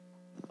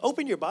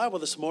Open your Bible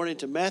this morning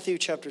to Matthew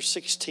chapter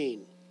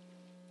 16.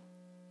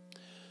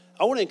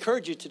 I want to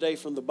encourage you today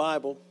from the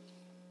Bible.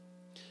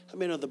 How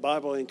many know the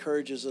Bible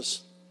encourages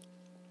us?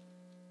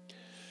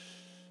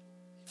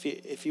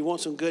 If you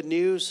want some good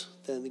news,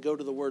 then go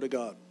to the Word of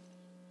God.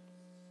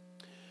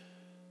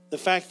 The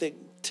fact that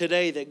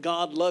today that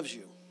God loves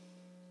you.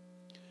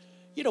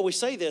 You know, we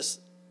say this,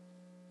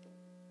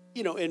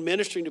 in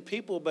ministering to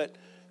people, but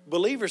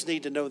believers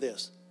need to know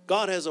this.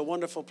 God has a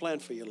wonderful plan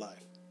for your life.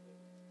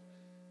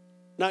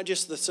 Not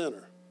just the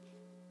sinner.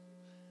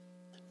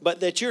 But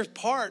that you're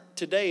part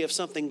today of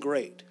something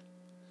great.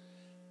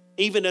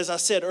 Even as I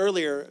said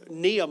earlier,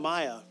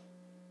 Nehemiah,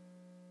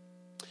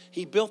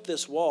 he built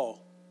this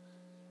wall.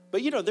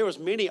 But there was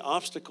many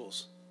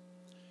obstacles.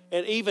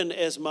 And even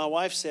as my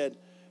wife said,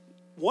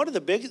 one of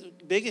the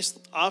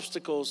biggest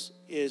obstacles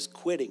is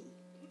quitting.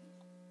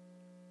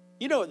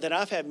 You know that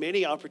I've had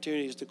many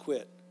opportunities to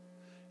quit.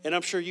 And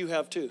I'm sure you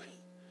have too.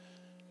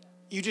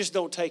 You just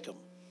don't take them.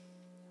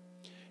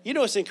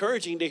 It's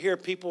encouraging to hear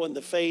people in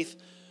the faith,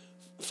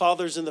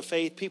 fathers in the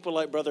faith, people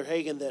like Brother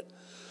Hagin that,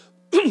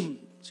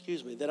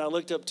 that I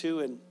looked up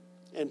to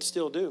and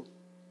still do,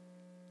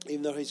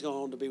 even though he's gone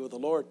home to be with the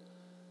Lord.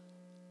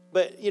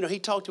 But, he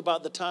talked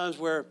about the times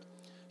where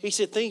he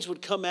said things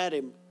would come at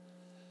him.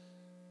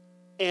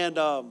 And,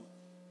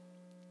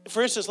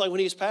 for instance, like when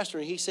he was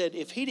pastoring, he said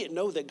if he didn't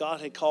know that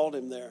God had called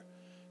him there,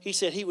 he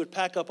said he would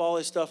pack up all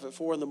his stuff at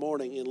 4 a.m.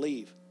 and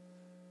leave.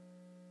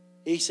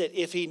 He said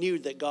if he knew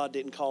that God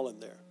didn't call him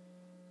there.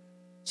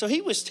 So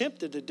he was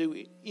tempted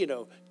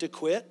to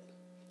quit.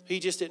 He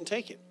just didn't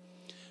take it.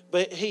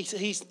 But he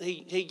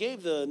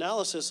gave the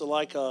analysis of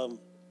like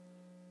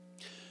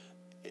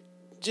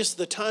just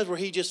the times where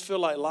he just feel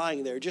like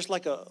lying there, just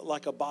like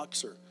a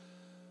boxer.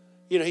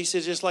 He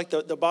says just like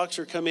the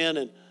boxer come in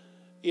and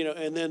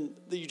and then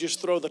you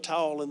just throw the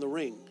towel in the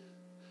ring.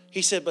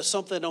 He said, but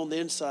something on the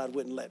inside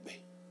wouldn't let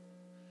me.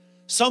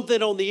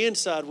 Something on the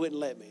inside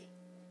wouldn't let me.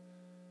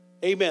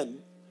 Amen.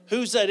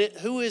 Who's that?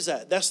 Who is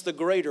that? That's the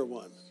greater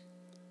one.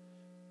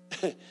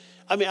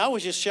 I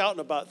was just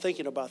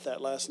thinking about that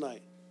last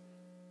night.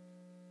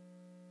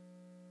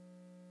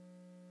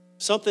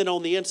 Something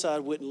on the inside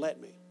wouldn't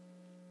let me.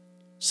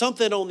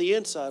 Something on the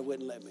inside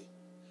wouldn't let me.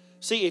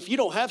 See, if you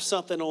don't have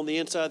something on the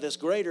inside that's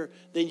greater,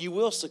 then you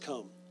will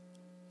succumb.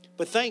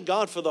 But thank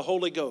God for the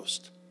Holy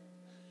Ghost.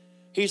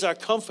 He's our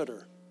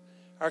comforter,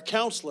 our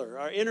counselor,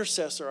 our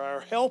intercessor, our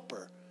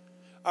helper,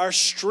 our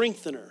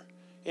strengthener,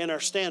 and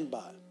our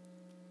standby.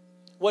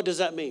 What does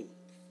that mean?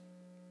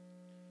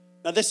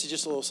 Now, this is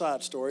just a little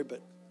side story,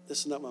 but this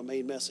is not my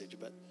main message.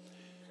 But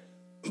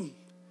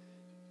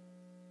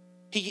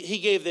he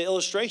gave the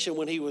illustration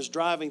when he was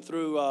driving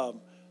through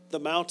the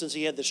mountains.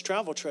 He had this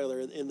travel trailer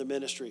in the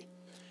ministry.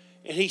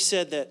 And he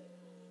said that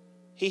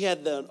he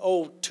had an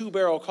old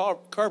 2-barrel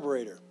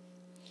carburetor.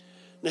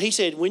 Now, he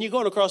said, when you're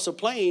going across the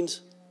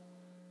plains,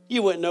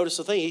 you wouldn't notice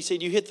a thing. He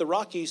said, you hit the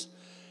Rockies.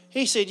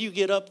 He said, you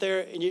get up there,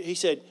 and he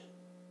said,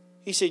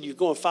 you're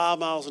going 5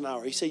 miles an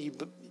hour. He said, you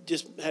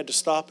just had to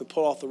stop and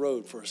pull off the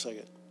road for a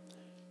second.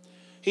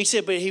 He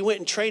said, but he went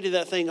and traded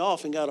that thing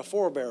off and got a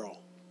 4-barrel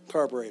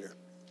carburetor.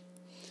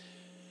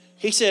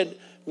 He said,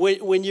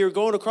 when you're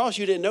going across,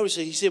 you didn't notice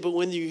it. He said, but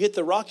when you hit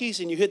the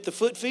Rockies and you hit the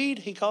foot feed,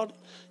 he called it,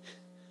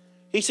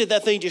 he said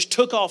that thing just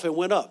took off and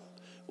went up.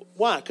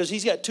 Why? Because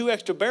he's got 2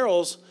 extra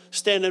barrels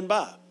standing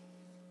by.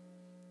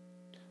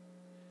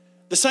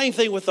 The same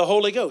thing with the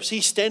Holy Ghost.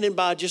 He's standing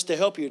by just to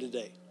help you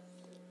today.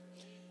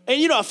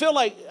 And I feel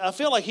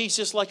like he's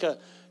just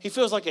he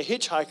feels like a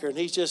hitchhiker, and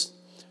he's just,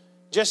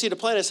 Jesse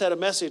Duplantis had a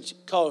message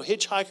called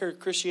Hitchhiker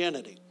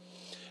Christianity.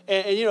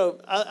 And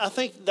I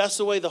think that's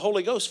the way the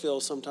Holy Ghost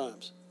feels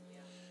sometimes.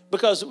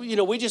 Because,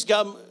 we just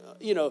got,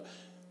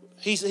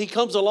 he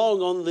comes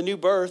along on the new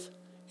birth,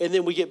 and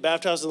then we get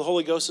baptized in the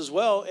Holy Ghost as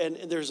well, and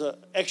there's an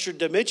extra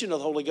dimension of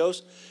the Holy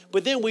Ghost.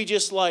 But then we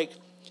just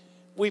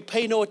we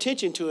pay no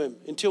attention to him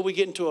until we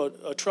get into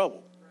a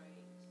trouble.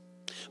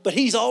 But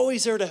he's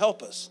always there to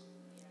help us.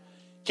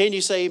 Can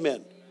you say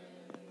amen?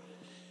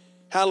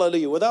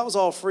 Hallelujah. Well, that was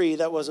all free.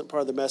 That wasn't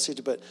part of the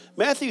message. But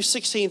Matthew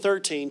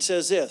 16:13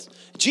 says this.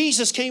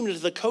 Jesus came to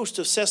the coast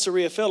of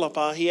Caesarea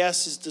Philippi. He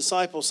asked his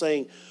disciples,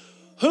 saying,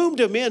 whom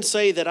do men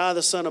say that I,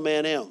 the Son of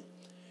Man, am?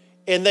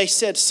 And they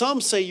said, some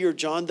say you're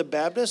John the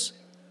Baptist,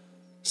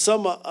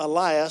 some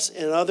Elias,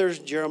 and others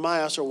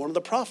Jeremiah or one of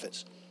the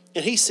prophets.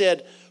 And he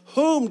said,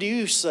 whom do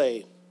you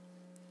say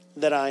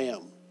that I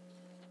am?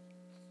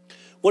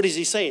 What is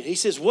he saying? He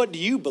says, what do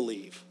you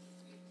believe?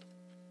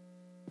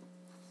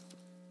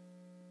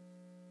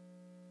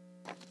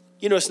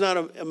 It's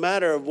not a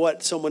matter of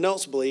what someone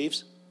else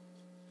believes.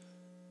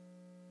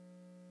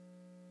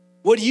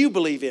 What do you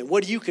believe in?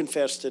 What do you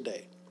confess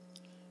today?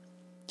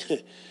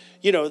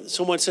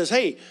 Someone says,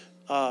 hey,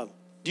 do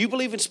you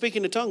believe in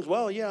speaking in tongues?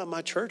 Well, yeah,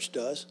 my church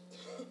does.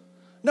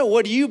 No,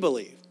 what do you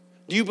believe?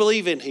 Do you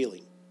believe in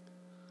healing?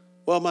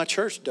 Well, my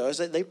church does.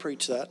 They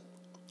preach that.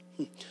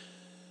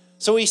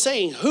 So he's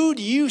saying, who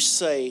do you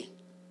say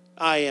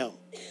I am?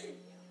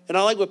 And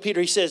I like what Peter,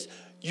 he says,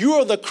 you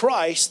are the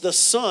Christ, the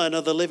Son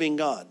of the living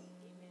God.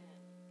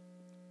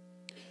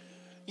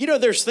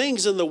 There's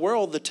things in the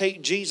world that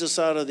take Jesus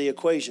out of the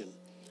equation.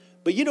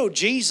 But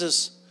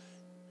Jesus,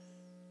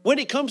 when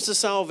it comes to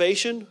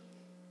salvation,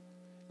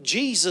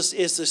 Jesus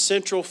is the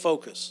central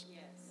focus.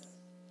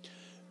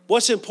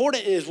 What's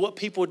important is what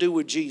people do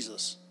with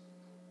Jesus.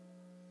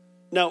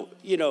 Now,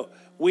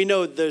 we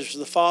know there's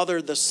the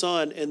Father, the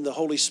Son, and the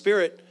Holy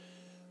Spirit.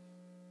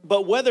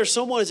 But whether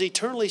someone is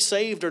eternally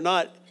saved or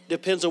not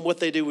depends on what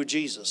they do with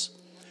Jesus.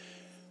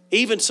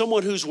 Even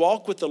someone who's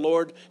walked with the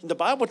Lord, and the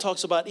Bible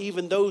talks about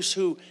even those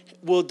who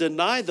will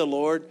deny the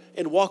Lord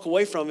and walk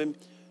away from him.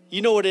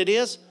 You know what it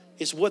is?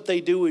 It's what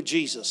they do with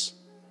Jesus.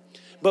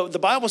 But the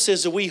Bible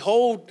says that we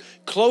hold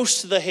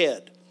close to the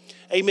head.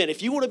 Amen.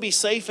 If you want to be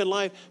safe in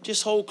life,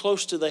 just hold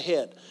close to the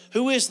head.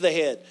 Who is the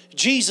head?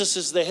 Jesus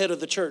is the head of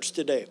the church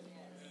today.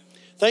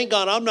 Thank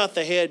God I'm not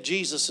the head.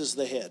 Jesus is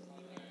the head.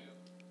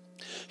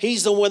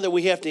 He's the one that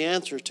we have to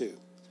answer to.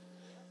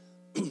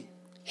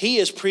 He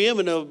is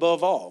preeminent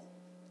above all.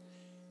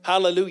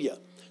 Hallelujah.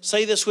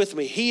 Say this with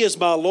me. He is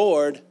my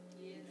Lord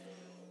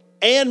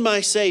and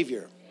my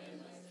Savior.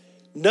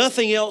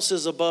 Nothing else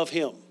is above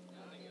him.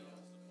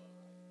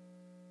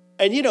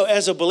 And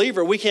as a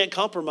believer, we can't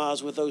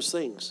compromise with those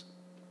things.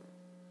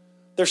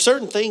 There's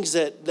certain things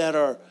that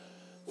are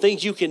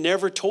things you can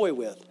never toy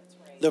with.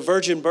 The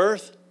virgin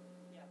birth,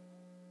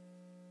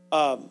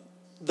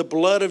 the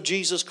blood of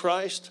Jesus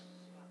Christ,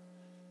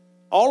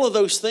 all of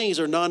those things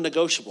are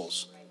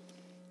non-negotiables.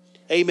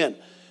 Amen.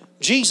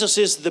 Jesus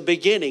is the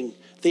beginning,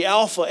 the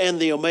Alpha and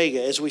the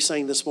Omega, as we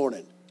sang this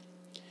morning.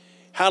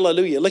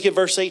 Hallelujah. Look at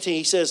verse 18.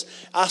 He says,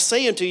 I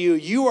say unto you,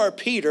 you are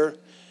Peter,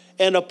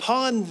 and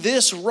upon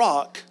this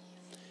rock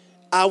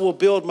I will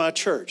build my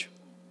church.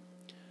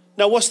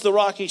 Now, what's the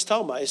rock he's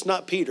talking about? It's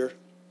not Peter.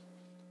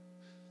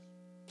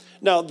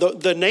 Now,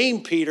 the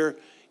name Peter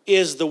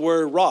is the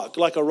word rock,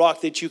 like a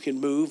rock that you can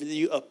move,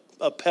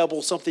 a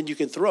pebble, something you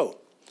can throw.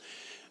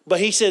 But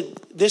he said,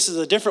 this is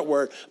a different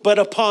word. But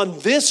upon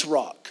this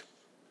rock,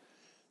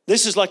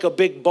 this is like a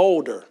big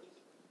boulder.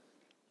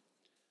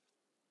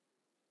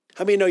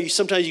 How many know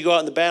sometimes you go out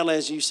in the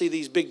Badlands and you see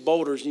these big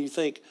boulders and you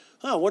think,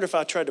 I wonder if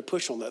I tried to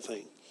push on that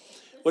thing.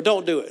 Well,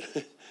 don't do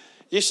it.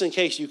 Just in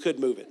case you could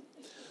move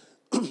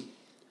it.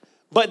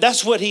 But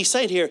that's what he's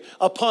saying here.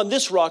 Upon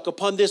this rock,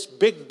 upon this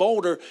big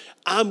boulder,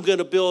 I'm going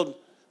to build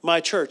my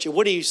church. And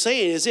what he's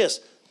saying is this,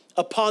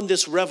 upon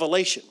this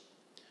revelation.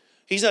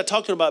 He's not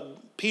talking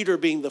about Peter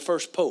being the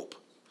first pope.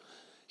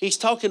 He's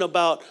talking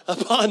about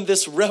upon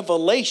this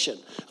revelation,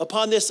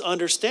 upon this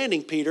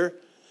understanding, Peter,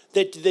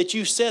 that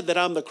you said that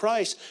I'm the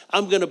Christ,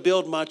 I'm going to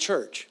build my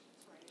church.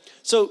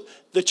 So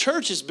the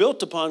church is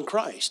built upon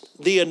Christ,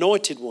 the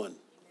anointed one.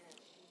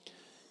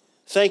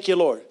 Thank you,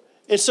 Lord.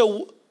 And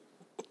so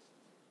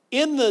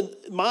in the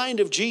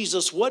mind of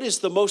Jesus, what is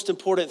the most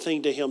important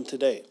thing to him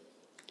today?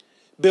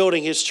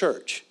 Building his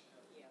church.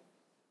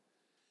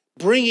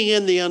 Bringing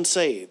in the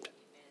unsaved.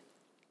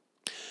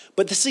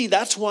 But see,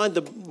 that's why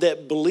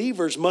that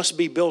believers must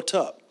be built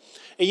up.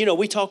 And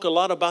we talk a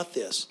lot about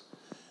this.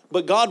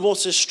 But God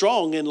wants us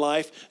strong in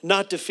life,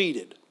 not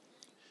defeated.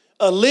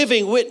 A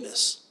living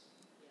witness.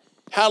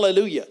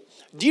 Hallelujah.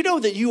 Do you know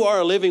that you are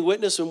a living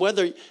witness? And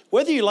whether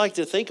you like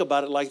to think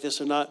about it like this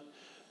or not,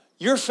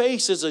 your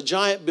face is a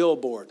giant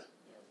billboard.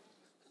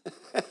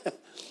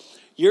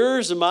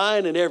 Yours and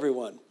mine and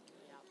everyone.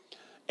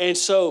 And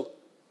so,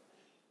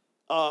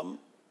 I'm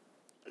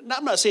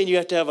not saying you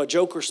have to have a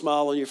Joker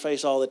smile on your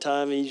face all the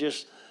time and you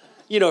just,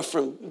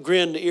 from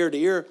grin to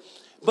ear,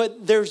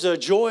 but there's a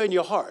joy in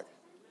your heart.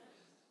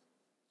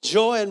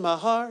 Joy in my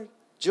heart,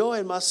 joy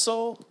in my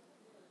soul.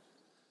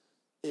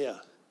 Yeah.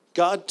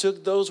 God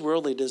took those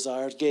worldly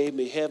desires, gave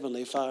me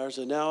heavenly fires,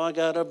 and now I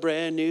got a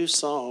brand new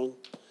song.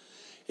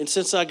 And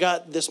since I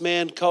got this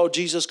man called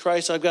Jesus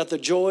Christ, I've got the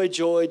joy,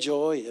 joy,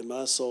 joy in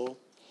my soul.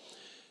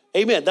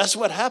 Amen. That's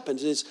what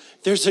happens is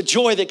there's a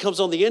joy that comes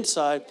on the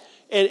inside.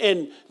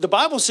 And the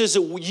Bible says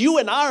that you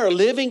and I are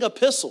living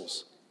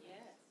epistles.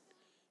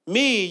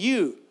 Me,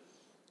 you,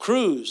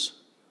 Cruz,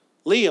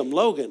 Liam,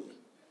 Logan.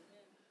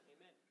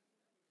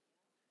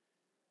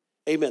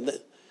 Amen.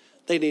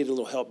 They need a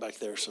little help back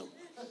there.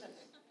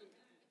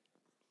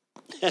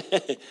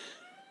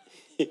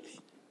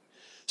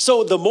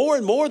 So the more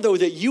and more, though,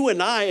 that you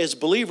and I as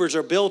believers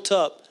are built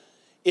up,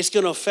 it's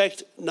going to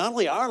affect not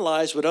only our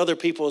lives, but other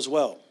people as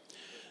well.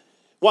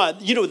 Why?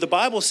 The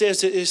Bible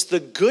says it's the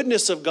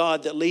goodness of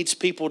God that leads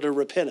people to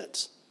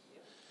repentance.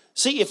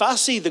 See, if I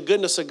see the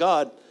goodness of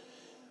God,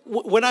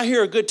 when I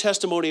hear a good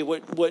testimony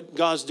of what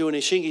God's doing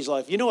in Shingy's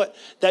life, you know what?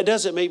 That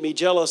doesn't make me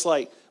jealous,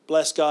 like,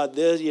 bless God,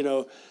 this,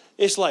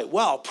 It's like,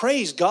 wow,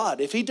 praise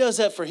God. If he does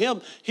that for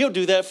him, he'll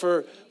do that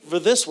for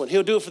this one.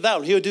 He'll do it for that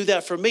one. He'll do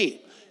that for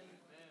me.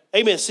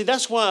 Amen. See,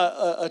 that's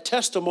why a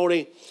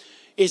testimony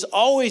is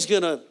always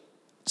going to,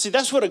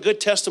 that's what a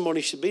good testimony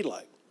should be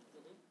like.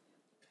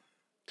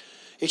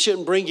 It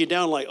shouldn't bring you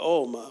down like,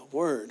 oh, my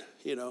word,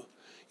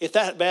 If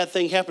that bad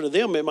thing happened to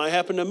them, it might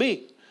happen to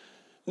me.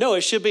 No,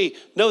 it should be,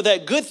 no,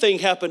 that good thing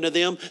happened to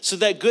them, so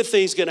that good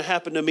thing's going to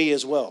happen to me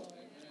as well.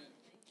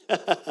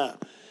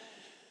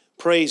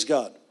 Praise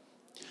God.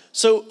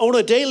 So on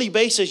a daily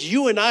basis,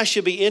 you and I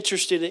should be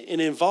interested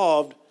and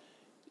involved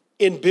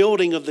in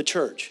building of the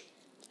church.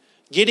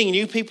 Getting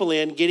new people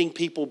in, getting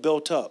people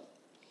built up.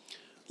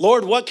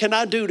 Lord, what can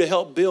I do to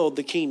help build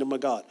the kingdom of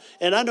God?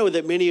 And I know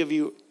that many of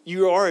you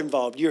are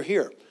involved. You're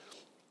here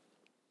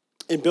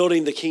in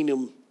building the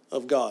kingdom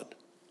of God.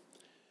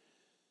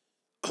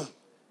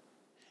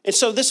 And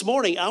so this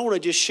morning, I want to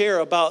just share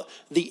about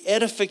the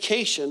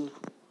edification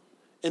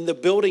and the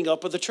building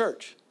up of the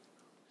church.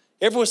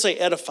 Everyone say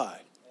edify.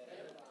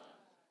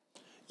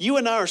 You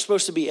and I are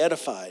supposed to be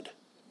edified,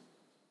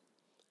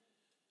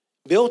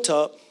 built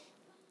up,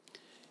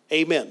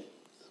 amen,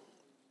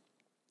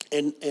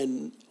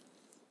 and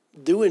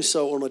doing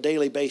so on a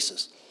daily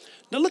basis.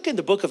 Now look in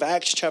the book of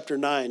Acts chapter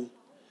 9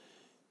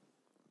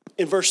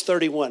 in verse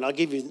 31. I'll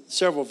give you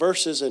several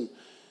verses, and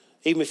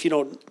even if you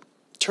don't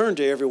turn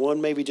to everyone,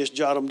 maybe just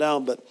jot them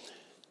down. But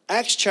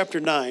Acts chapter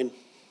 9,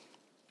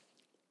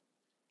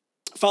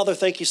 Father,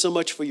 thank you so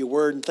much for your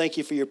word, and thank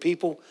you for your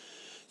people.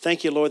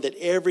 Thank you, Lord, that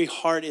every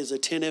heart is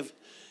attentive,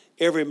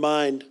 every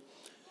mind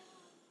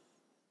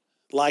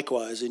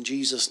likewise, in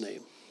Jesus'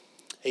 name.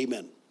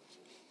 Amen.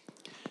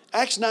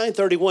 Acts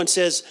 9:31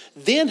 says,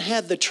 then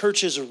had the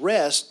churches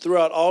rest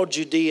throughout all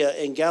Judea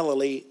and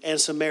Galilee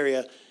and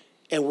Samaria,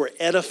 and were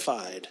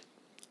edified,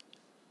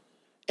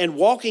 and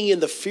walking in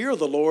the fear of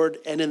the Lord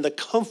and in the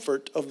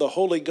comfort of the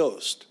Holy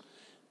Ghost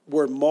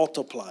were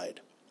multiplied.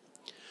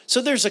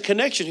 So there's a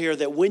connection here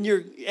that when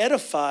you're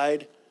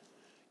edified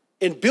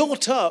and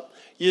built up,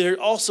 there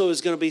also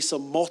is going to be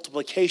some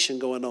multiplication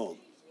going on.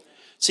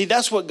 See,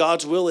 that's what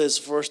God's will is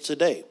for us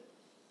today.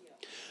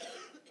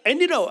 And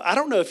you know, I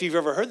don't know if you've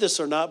ever heard this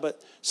or not,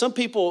 but some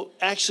people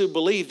actually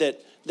believe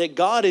that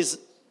God is,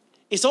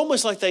 it's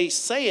almost like they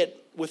say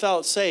it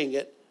without saying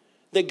it,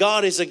 that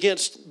God is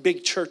against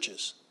big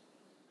churches.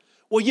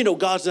 Well, you know,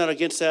 God's not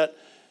against that.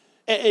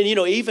 And you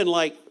know, even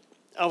like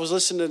I was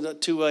listening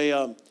to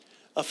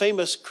a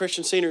famous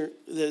Christian singer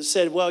that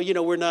said, well, you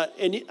know, we're not,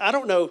 and I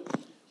don't know,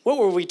 what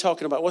were we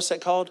talking about? What's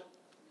that called?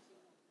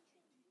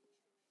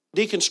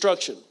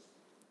 Deconstruction.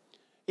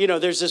 You know,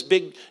 there's this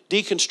big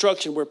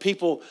deconstruction where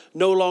people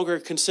no longer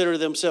consider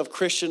themselves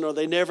Christian, or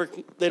they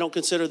don't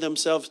consider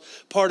themselves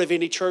part of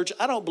any church.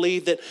 I don't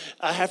believe that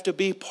I have to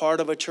be part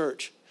of a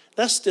church.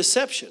 That's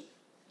deception.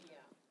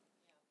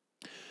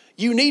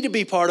 You need to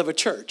be part of a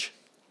church.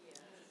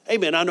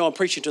 Amen. I know I'm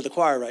preaching to the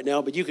choir right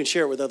now, but you can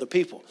share it with other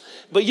people.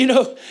 But you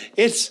know,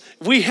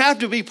 we have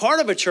to be part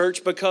of a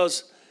church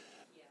because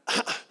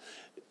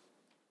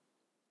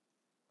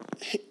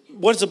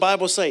what does the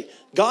Bible say?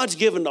 God's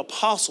given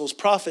apostles,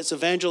 prophets,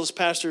 evangelists,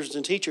 pastors,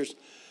 and teachers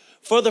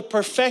for the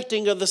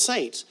perfecting of the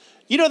saints.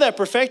 You know that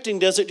perfecting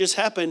doesn't just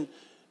happen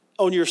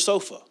on your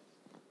sofa.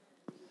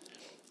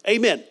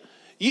 Amen.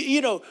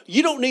 You know,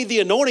 you don't need the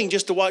anointing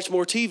just to watch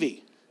more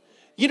TV.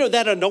 You know,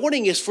 that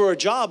anointing is for a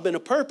job and a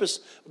purpose,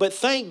 but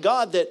thank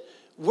God that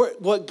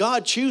what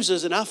God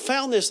chooses, and I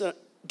found this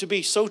to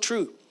be so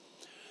true,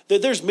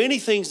 that there's many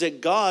things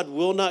that God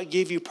will not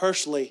give you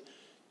personally,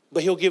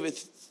 but he'll give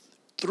it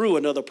through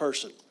another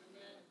person,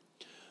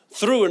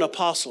 through an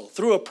apostle,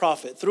 through a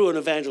prophet, through an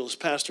evangelist,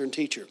 pastor, and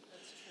teacher.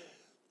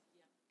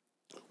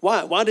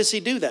 Why? Why does he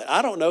do that?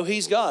 I don't know.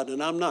 He's God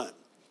and I'm not.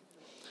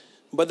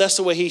 But that's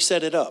the way he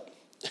set it up.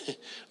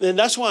 And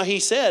that's why he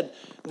said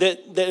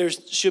that there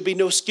should be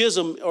no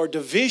schism or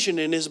division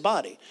in his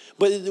body.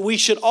 But we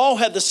should all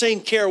have the same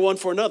care one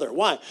for another.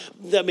 Why?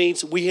 That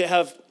means we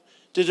have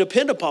to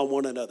depend upon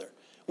one another.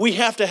 We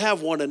have to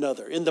have one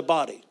another in the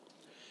body.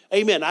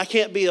 Amen. I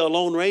can't be a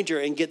lone ranger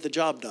and get the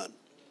job done.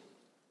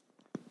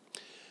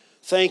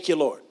 Thank you,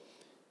 Lord.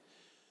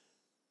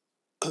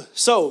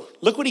 So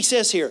look what he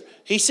says here.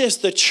 He says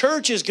the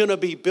church is going to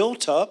be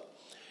built up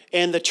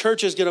and the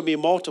church is going to be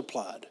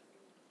multiplied.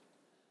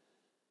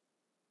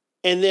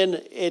 And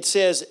then it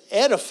says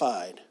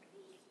edified.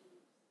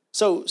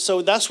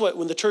 So that's what,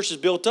 when the church is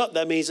built up,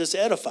 that means it's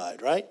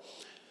edified, right?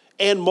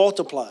 And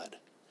multiplied.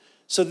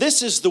 So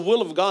this is the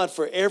will of God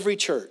for every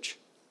church.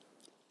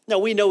 Now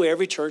we know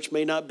every church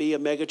may not be a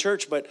mega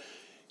church, but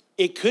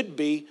it could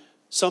be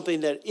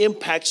something that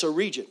impacts a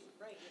region.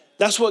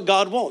 That's what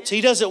God wants.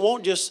 He doesn't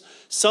want just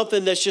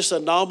something that's just a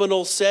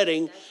nominal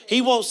setting.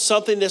 He wants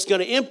something that's going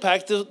to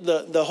impact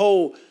the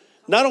whole,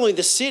 not only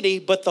the city,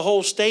 but the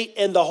whole state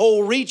and the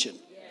whole region.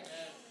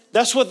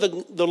 That's what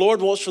the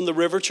Lord wants from the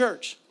River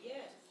Church.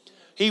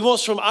 He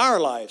wants from our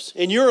lives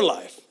and your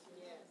life.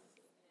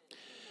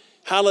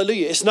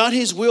 Hallelujah. It's not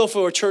his will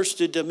for a church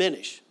to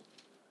diminish.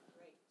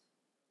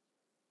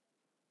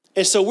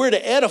 And so we're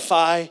to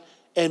edify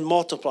and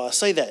multiply.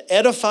 Say that.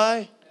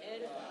 Edify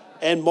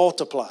and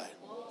multiply.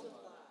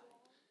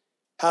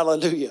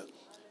 Hallelujah.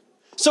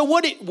 So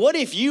what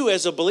if you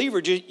as a believer,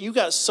 you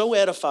got so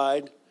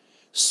edified,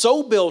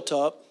 so built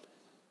up,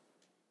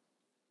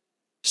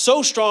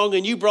 so strong,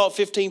 and you brought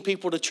 15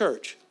 people to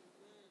church?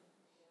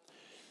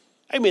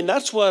 I mean,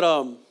 that's what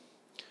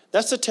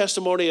that's the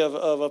testimony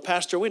of a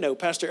pastor we know,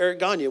 Pastor Eric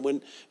Gagne.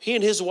 When he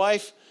and his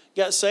wife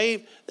got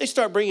saved, they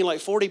start bringing like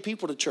 40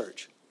 people to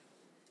church.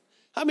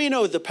 How many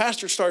know the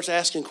pastor starts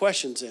asking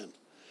questions then?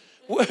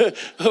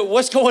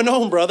 What's going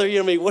on, brother? You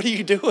know what I mean? What are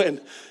you doing?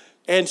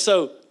 And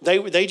so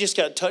they just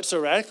got touched so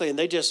radically, and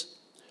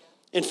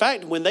in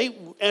fact, when they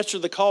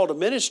answered the call to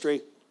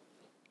ministry,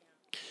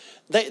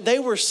 they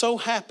were so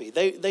happy.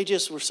 They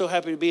just were so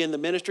happy to be in the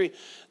ministry.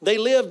 They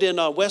lived in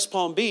West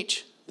Palm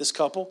Beach, this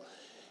couple,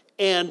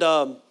 and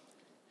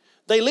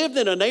they lived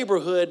in a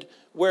neighborhood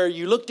where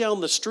you look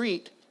down the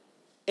street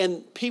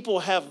and people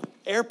have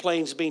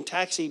airplanes being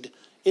taxied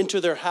into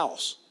their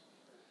house.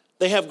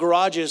 They have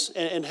garages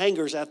and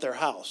hangars at their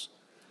house.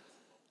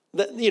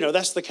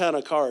 That's the kind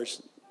of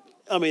cars.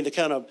 I mean, the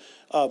kind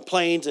of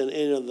planes and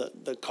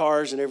the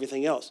cars and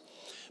everything else.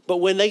 But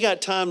when they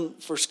got time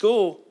for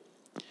school,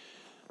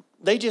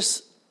 they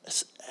just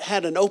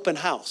had an open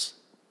house.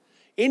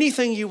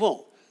 Anything you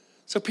want.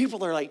 So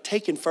people are like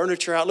taking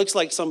furniture out. Looks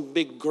like some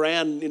big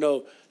grand,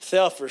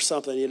 theft or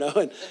something,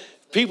 And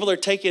people are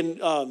taking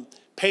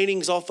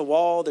paintings off the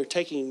wall. They're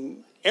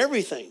taking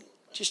everything.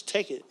 Just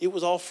take it. It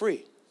was all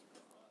free.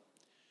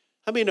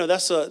 I mean,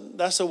 that's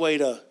a way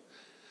to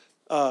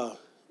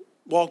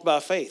walk by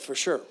faith for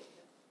sure.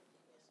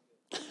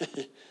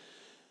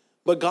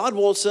 But God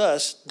wants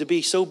us to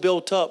be so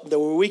built up that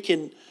where we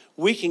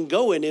can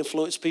go and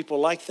influence people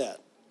like that.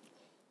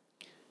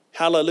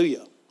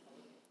 Hallelujah.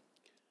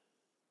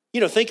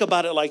 Think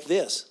about it like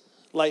this.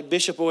 Like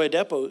Bishop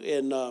Oyedepo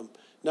in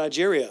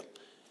Nigeria.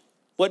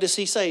 What does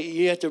he say?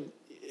 You have to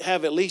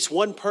have at least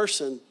one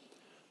person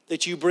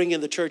that you bring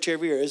in the church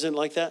every year. Isn't it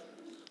like that?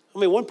 I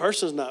mean, one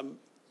person's not.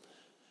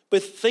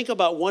 But think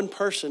about one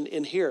person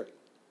in here.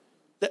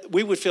 That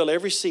we would fill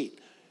every seat.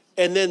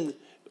 And then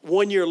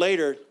 1 year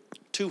later,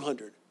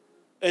 200.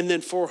 And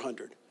then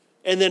 400.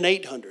 And then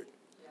 800.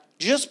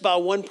 Just by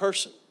one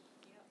person.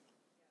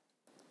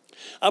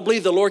 I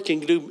believe the Lord can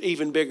do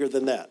even bigger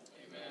than that.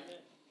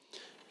 Amen.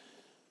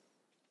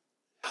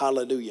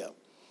 Hallelujah.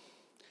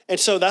 And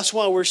so that's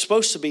why we're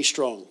supposed to be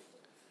strong.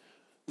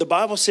 The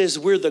Bible says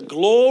we're the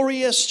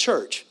glorious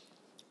church.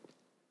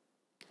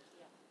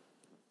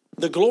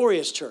 The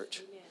glorious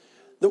church.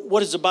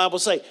 What does the Bible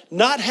say?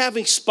 Not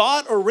having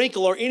spot or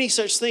wrinkle or any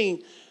such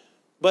thing,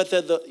 but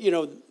that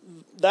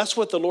that's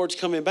what the Lord's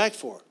coming back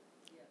for.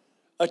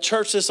 A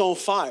church that's on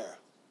fire.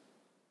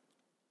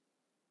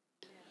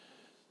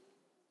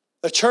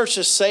 A church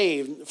that's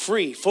saved,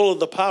 free, full of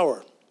the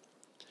power.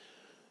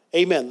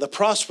 Amen. The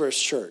prosperous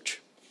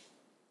church.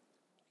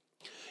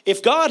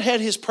 If God had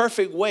his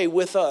perfect way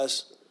with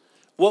us,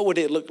 what would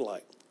it look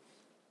like?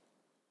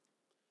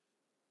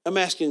 I'm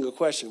asking a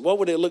question. What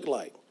would it look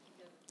like?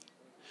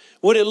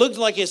 Would it look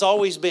like it's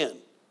always been?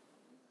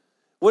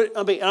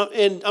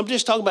 And I'm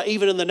just talking about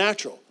even in the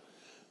natural.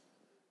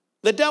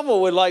 The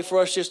devil would like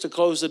for us just to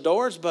close the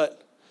doors,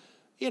 but,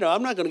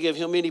 I'm not going to give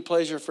him any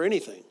pleasure for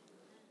anything.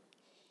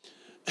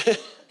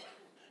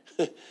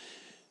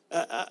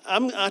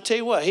 I tell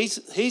you what,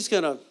 he's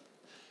gonna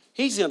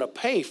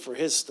pay for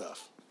his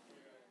stuff.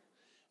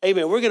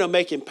 Amen. We're gonna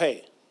make him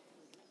pay.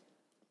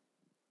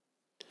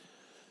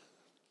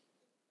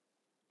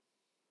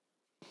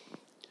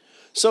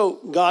 So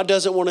God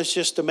doesn't want us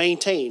just to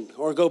maintain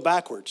or go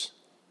backwards.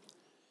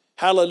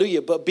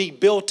 Hallelujah. But be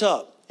built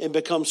up and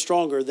become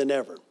stronger than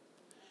ever.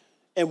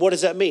 And what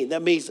does that mean?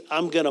 That means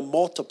I'm gonna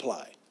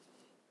multiply.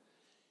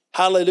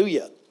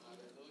 Hallelujah.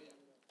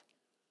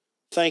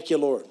 Thank you,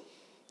 Lord.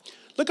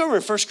 Look over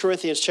in 1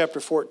 Corinthians chapter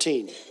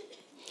 14.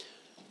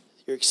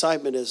 Your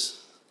excitement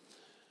is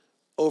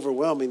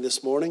overwhelming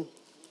this morning.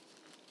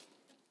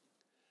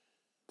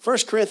 1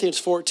 Corinthians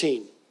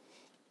 14.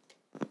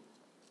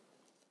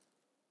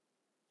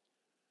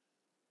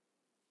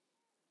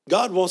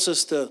 God wants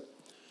us to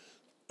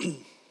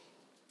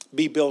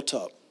be built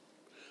up.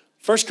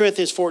 1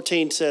 Corinthians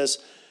 14 says,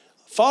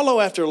 follow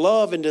after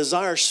love and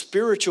desire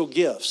spiritual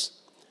gifts,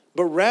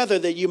 but rather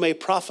that you may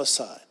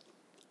prophesy.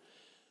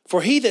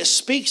 For he that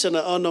speaks in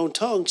an unknown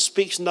tongue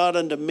speaks not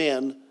unto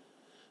men,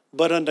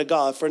 but unto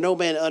God. For no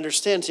man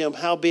understands him,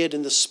 howbeit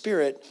in the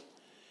spirit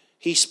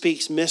he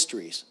speaks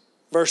mysteries.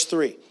 Verse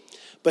 3.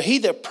 But he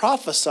that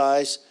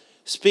prophesies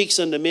speaks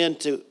unto men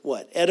to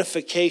what?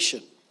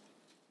 Edification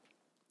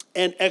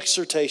and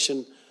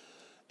exhortation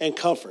and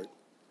comfort.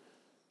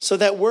 So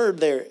that word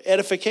there,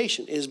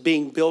 edification, is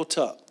being built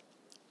up.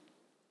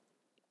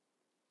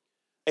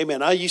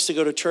 Amen. I used to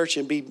go to church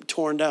and be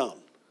torn down.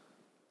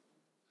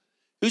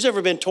 Who's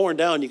ever been torn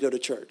down, you go to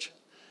church?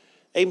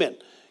 Amen.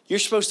 You're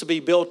supposed to be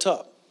built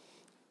up.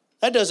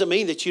 That doesn't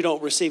mean that you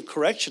don't receive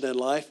correction in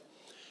life,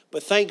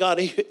 but thank God,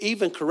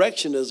 even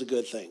correction is a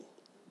good thing.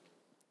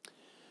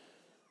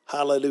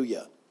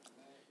 Hallelujah.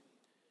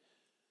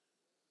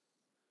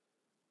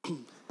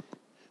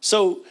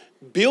 So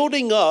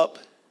building up,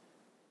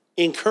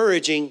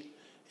 encouraging,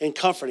 and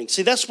comforting.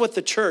 See, that's what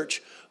the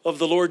church of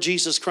the Lord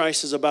Jesus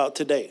Christ is about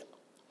today.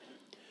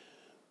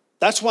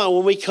 That's why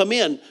when we come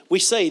in, we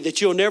say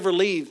that you'll never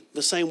leave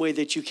the same way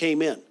that you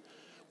came in.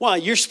 Why?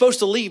 You're supposed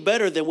to leave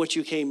better than what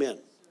you came in.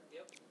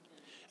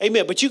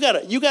 Amen. But you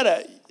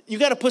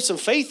gotta put some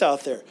faith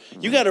out there.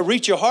 You gotta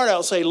reach your heart out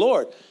and say,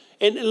 Lord.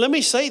 And let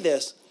me say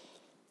this.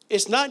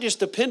 It's not just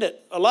dependent.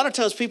 A lot of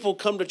times people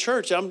come to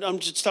church. I'm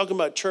just talking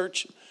about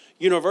church,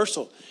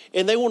 universal.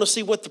 And they want to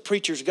see what the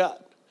preacher's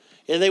got.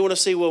 And they want to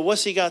see, well,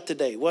 what's he got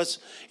today?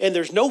 And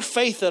there's no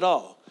faith at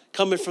all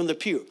coming from the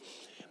pew.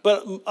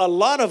 But a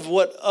lot of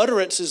what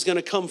utterance is going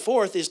to come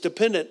forth is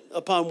dependent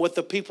upon what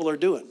the people are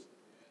doing.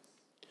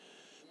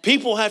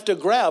 People have to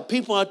grab.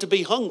 People have to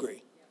be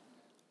hungry.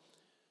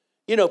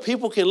 You know,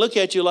 people can look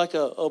at you like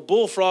a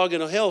bullfrog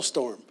in a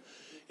hailstorm.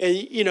 And,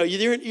 you know,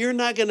 you're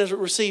not going to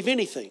receive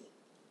anything.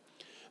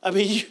 I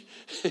mean,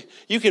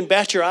 you can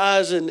bat your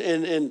eyes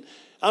and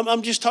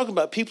I'm just talking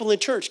about people in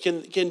church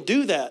can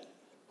do that.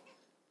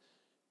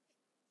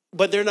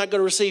 But they're not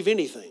going to receive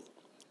anything.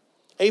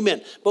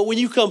 Amen. But when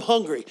you come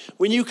hungry,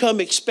 when you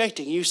come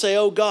expecting, you say,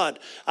 oh God,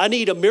 I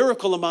need a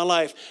miracle in my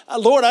life.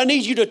 Lord, I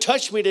need you to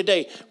touch me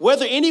today.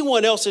 Whether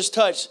anyone else is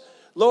touched,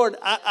 Lord,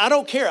 I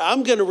don't care.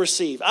 I'm going to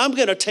receive. I'm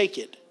going to take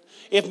it.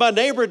 If my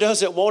neighbor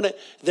doesn't want it,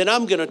 then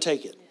I'm going to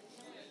take it.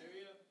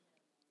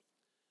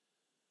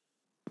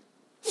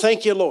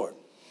 Thank you, Lord.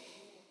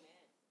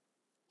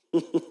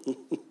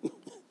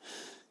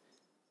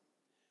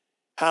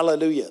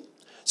 Hallelujah.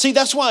 See,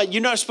 that's why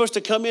you're not supposed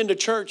to come into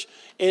church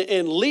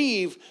and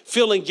leave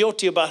feeling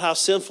guilty about how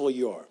sinful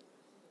you are.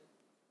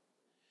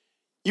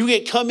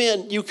 You come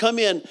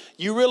in,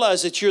 you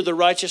realize that you're the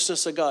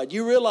righteousness of God.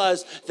 You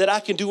realize that I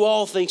can do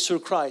all things through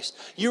Christ.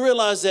 You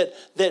realize that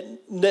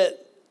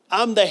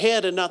I'm the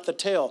head and not the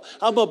tail.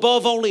 I'm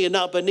above only and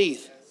not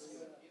beneath.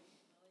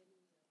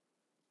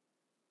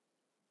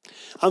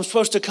 I'm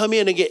supposed to come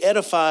in and get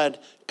edified,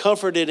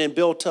 comforted, and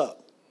built up.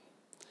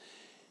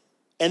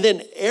 And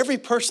then every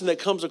person that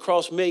comes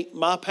across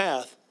my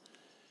path,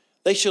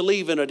 they should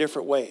leave in a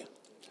different way.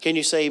 Can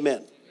you say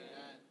amen?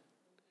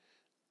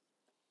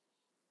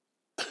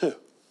 Amen.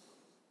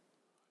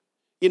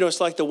 You know, it's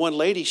like the one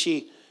lady,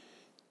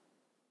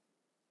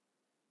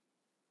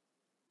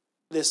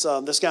 this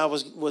guy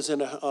was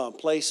in a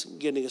place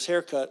getting his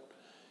hair cut.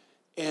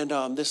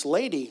 And this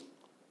lady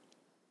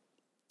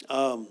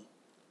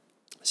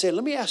said,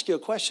 let me ask you a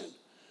question.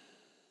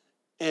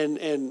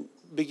 And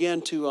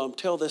began to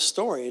tell this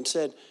story and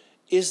said,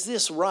 is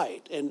this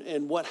right?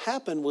 And what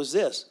happened was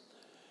this.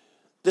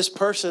 This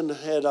person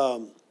had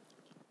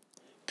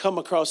come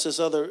across this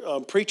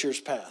other preacher's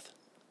path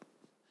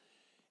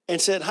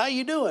and said, how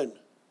you doing?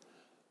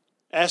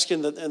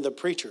 Asking the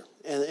preacher.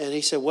 And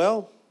he said,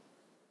 well,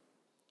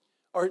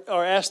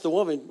 or asked the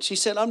woman. She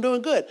said, I'm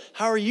doing good.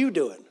 How are you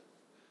doing?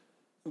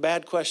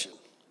 Bad question.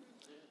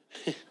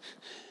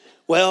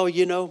 Well,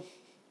 you know,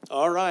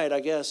 all right, I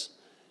guess.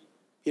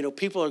 You know,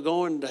 people are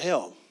going to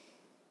hell.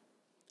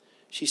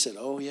 She said,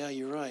 oh, yeah,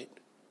 you're right.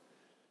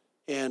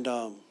 And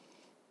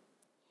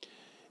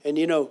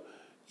you know,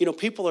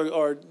 people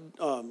are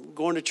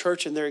going to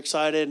church and they're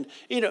excited. And,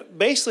 you know,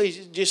 basically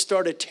just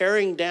started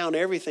tearing down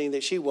everything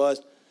that she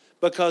was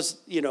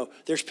because, you know,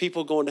 there's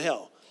people going to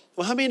hell.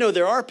 Well, how many know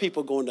there are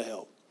people going to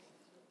hell?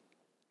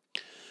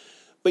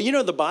 But, you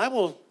know, the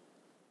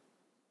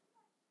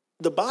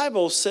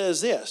Bible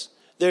says this.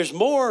 There's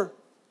more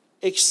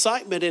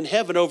excitement in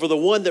heaven over the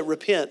one that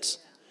repents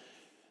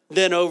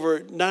than over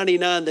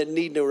 99 that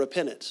need no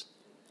repentance.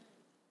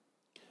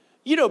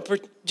 You know,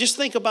 just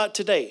think about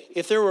today.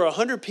 If there were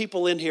 100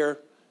 people in here,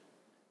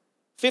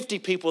 50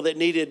 people that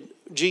needed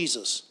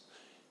Jesus,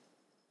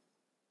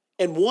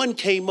 and one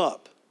came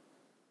up.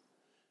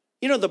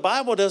 You know, the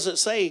Bible doesn't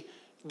say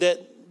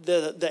that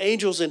the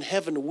angels in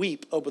heaven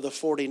weep over the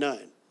 49.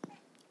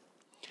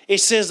 It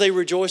says they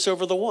rejoice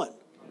over the one.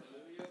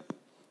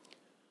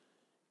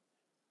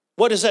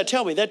 What does that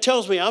tell me? That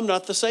tells me I'm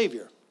not the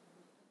Savior.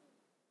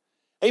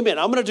 Amen.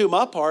 I'm going to do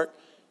my part.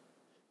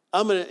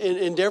 I'm going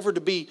to endeavor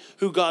to be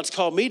who God's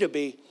called me to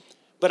be,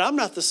 but I'm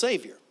not the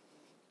Savior.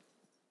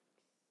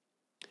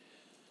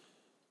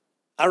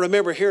 I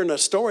remember hearing a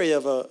story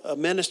of a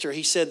minister.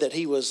 He said that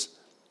he was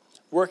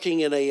working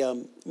in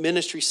a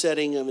ministry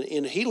setting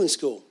in a healing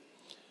school.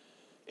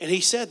 And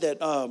he said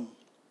that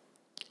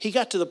he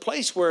got to the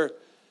place where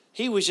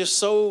he was just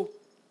so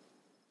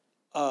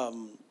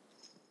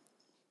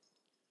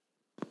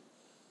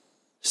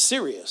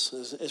serious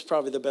is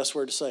probably the best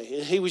word to say.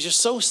 He was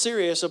just so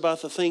serious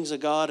about the things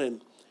of God,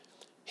 and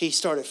he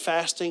started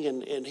fasting,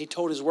 and he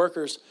told his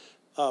workers,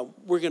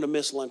 we're going to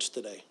miss lunch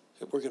today.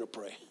 We're going to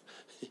pray.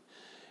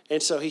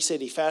 And so he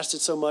said he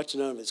fasted so much,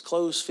 none of his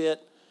clothes fit,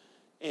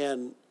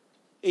 and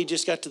he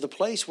just got to the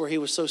place where he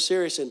was so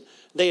serious, and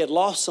they had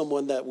lost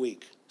someone that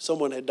week.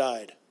 Someone had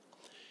died.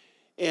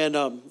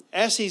 And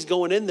as he's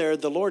going in there,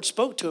 the Lord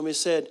spoke to him and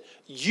said,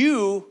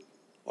 you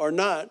are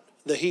not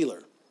the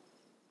healer.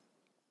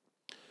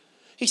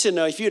 He said,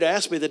 now, if you'd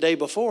asked me the day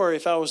before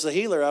if I was the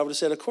healer, I would have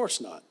said, of course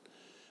not.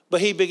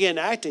 But he began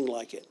acting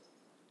like it.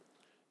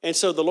 And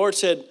so the Lord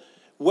said,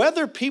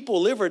 whether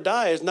people live or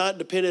die is not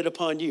dependent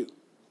upon you.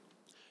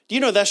 Do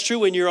you know that's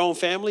true in your own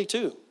family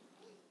too?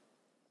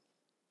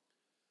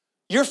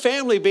 Your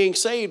family being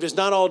saved is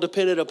not all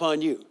dependent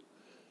upon you.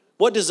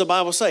 What does the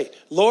Bible say?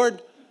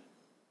 Lord,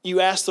 you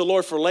ask the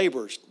Lord for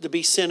laborers to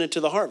be sent into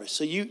the harvest.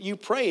 So you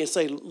pray and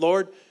say,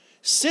 Lord,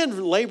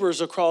 send laborers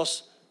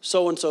across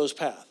so-and-so's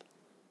path.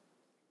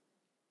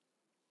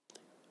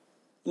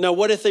 Now,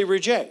 what if they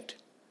reject?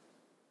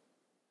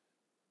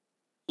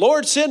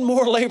 Lord, send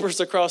more laborers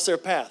across their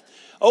path.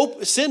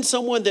 Send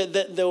someone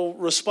that they'll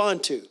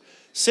respond to.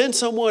 Send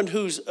someone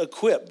who's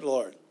equipped,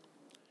 Lord.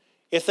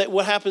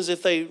 What happens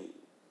if they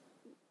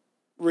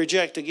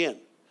reject again?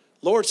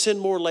 Lord,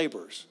 send more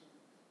laborers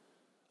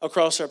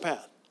across our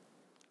path.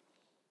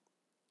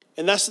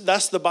 And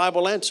that's the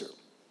Bible answer.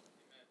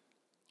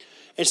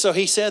 And so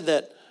he said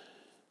that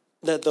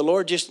the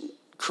Lord just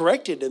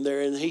corrected him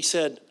there, and he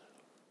said,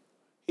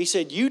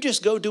 you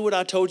just go do what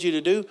I told you to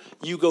do.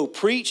 You go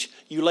preach,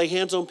 you lay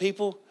hands on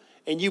people,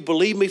 and you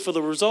believe me for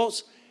the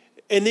results,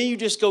 and then you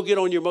just go get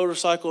on your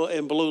motorcycle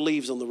and blow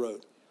leaves on the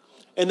road.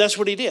 And that's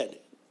what he did.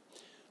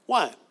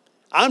 Why?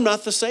 I'm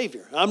not the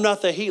Savior. I'm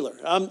not the healer.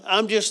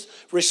 I'm just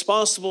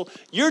responsible.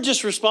 You're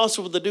just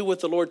responsible to do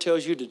what the Lord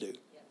tells you to do.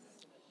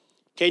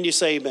 Can you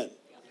say amen?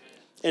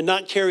 And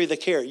not carry the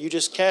care. You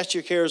just cast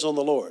your cares on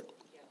the Lord.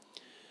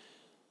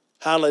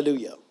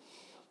 Hallelujah.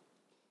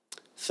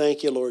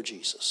 Thank you, Lord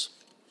Jesus.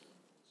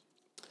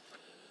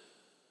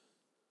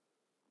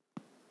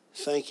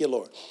 Thank you,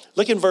 Lord.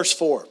 Look in verse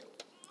 4.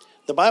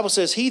 The Bible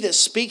says, he that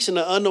speaks in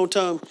an unknown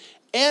tongue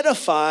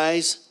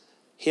edifies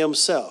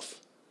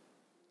himself.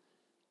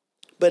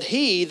 But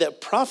he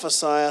that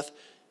prophesieth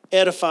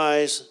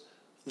edifies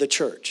the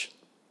church.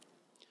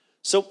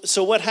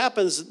 So what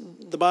happens,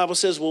 the Bible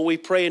says, when we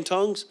pray in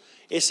tongues,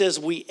 it says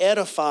we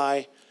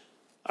edify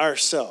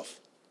ourselves.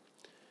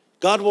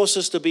 God wants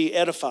us to be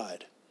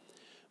edified.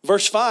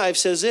 Verse 5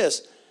 says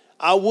this,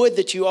 I would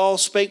that you all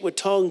spake with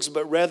tongues,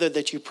 but rather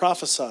that you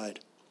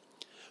prophesied.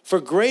 For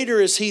greater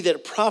is he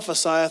that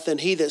prophesieth than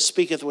he that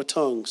speaketh with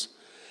tongues,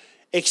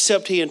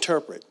 except he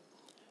interpret,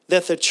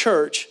 that the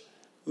church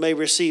may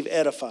receive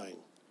edifying.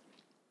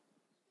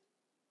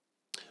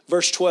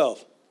 Verse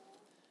 12.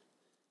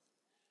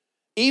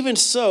 Even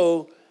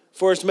so,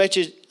 for as much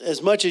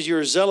as you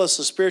are zealous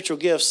of spiritual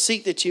gifts,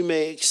 seek that you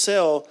may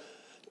excel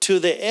to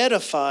the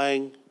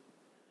edifying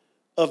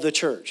of the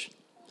church.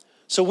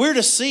 So we're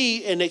to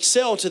see and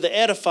excel to the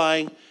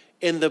edifying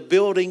and the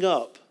building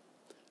up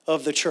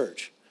of the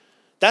church.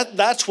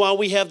 That's why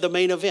we have the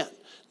main event.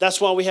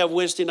 That's why we have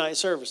Wednesday night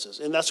services.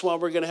 And that's why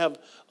we're going to have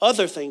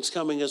other things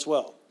coming as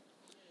well.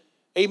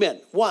 Amen.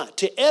 Why?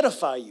 To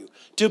edify you,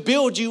 to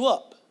build you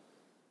up.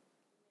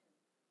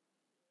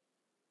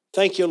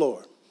 Thank you,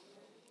 Lord.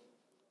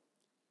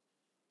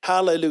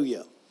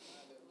 Hallelujah.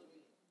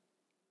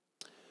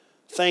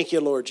 Thank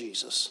you, Lord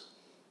Jesus.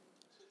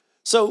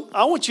 So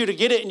I want you to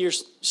get it in your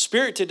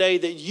spirit today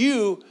that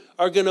you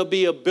are going to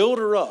be a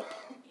builder up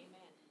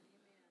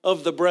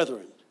of the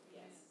brethren.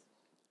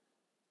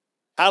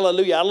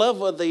 Hallelujah. I love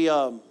what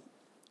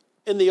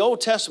in the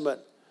Old Testament,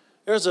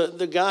 there's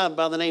the guy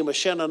by the name of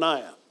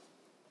Shenaniah.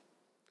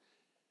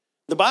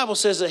 The Bible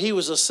says that he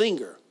was a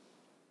singer.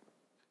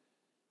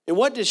 And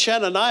what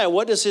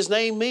does his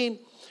name mean?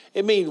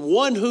 It means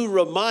one who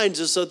reminds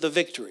us of the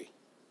victory.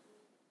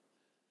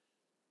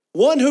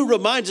 One who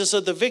reminds us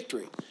of the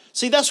victory.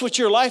 See, that's what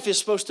your life is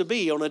supposed to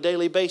be on a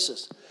daily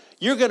basis.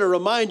 You're going to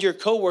remind your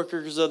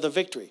coworkers of the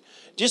victory.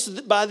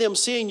 Just by them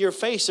seeing your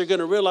face, they're going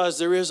to realize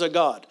there is a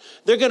God.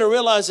 They're going to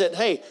realize that,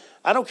 hey,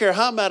 I don't care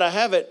how bad I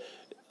have it.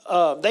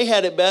 They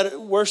had it better,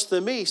 worse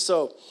than me.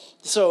 So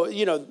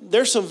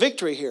there's some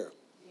victory here.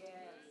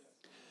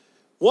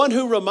 One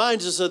who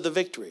reminds us of the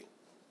victory.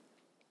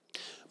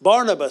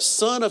 Barnabas,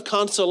 son of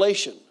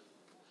consolation.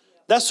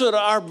 That's what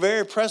our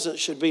very presence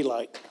should be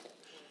like.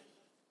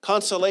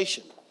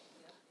 Consolation.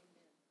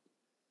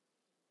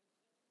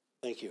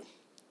 Thank you.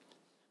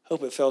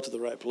 Hope it fell to the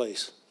right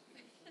place.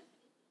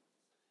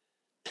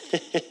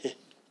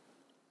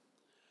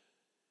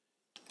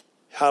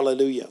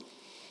 Hallelujah.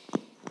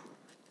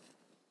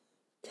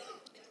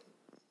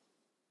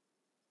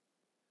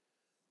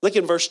 Look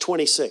in verse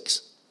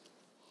 26.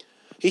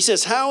 He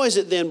says, how is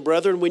it then,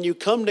 brethren, when you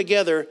come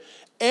together,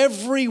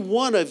 every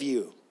one of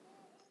you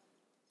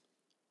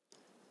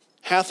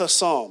hath a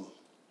psalm?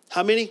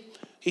 How many?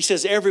 He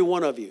says, every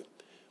one of you.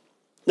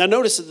 Now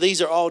notice that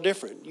these are all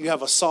different. You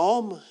have a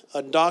psalm,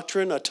 a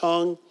doctrine, a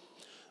tongue,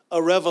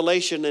 a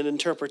revelation, and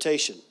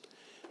interpretation.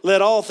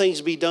 Let all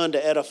things be done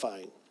to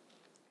edifying.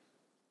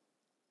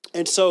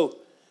 And so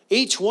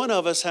each one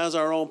of us has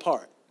our own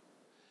part.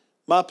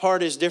 My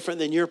part is different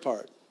than your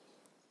part.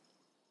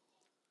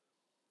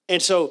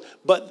 And so,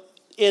 but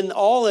in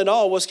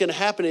all, what's going to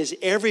happen is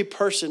every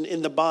person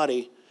in the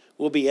body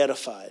will be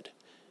edified.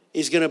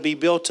 Is going to be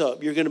built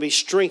up. You're going to be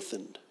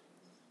strengthened.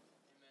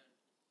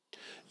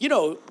 You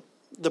know,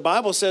 the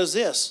Bible says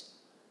this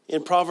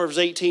in Proverbs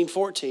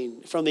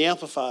 18:14 from the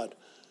Amplified.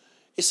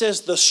 It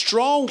says, the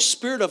strong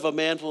spirit of a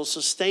man will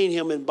sustain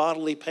him in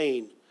bodily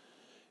pain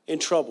and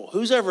trouble.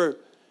 Who's ever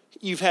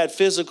you've had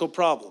physical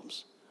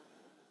problems?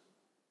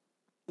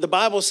 The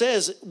Bible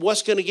says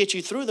what's going to get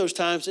you through those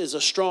times is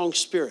a strong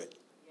spirit.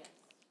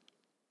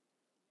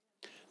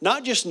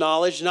 Not just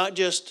knowledge, not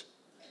just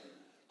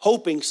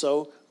hoping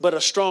so, but a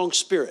strong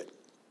spirit.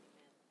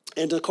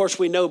 And of course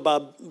we know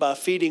by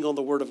feeding on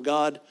the Word of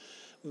God,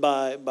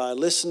 by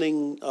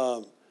listening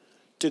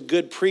to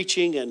good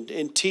preaching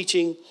and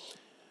teaching,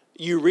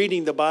 you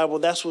reading the Bible,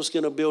 that's what's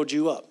going to build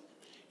you up.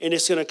 and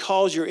it's going to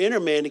cause your inner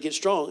man to get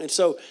strong. And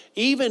so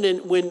even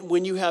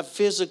when you have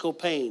physical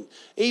pain,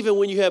 even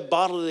when you have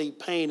bodily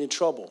pain and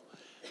trouble,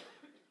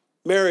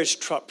 marriage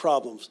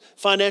problems,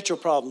 financial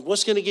problems,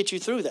 what's going to get you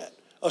through that?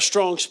 A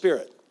strong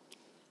spirit.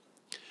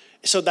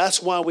 So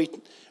that's why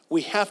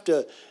we have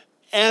to,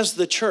 as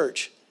the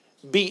church,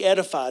 be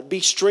edified, be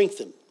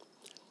strengthened.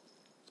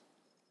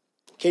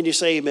 Can you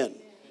say amen?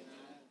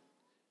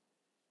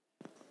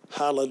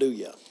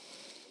 Hallelujah.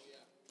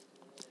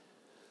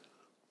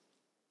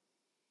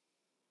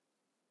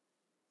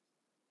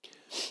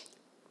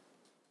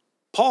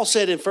 Paul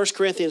said in 1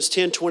 Corinthians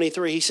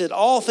 10:23, he said,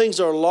 all things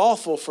are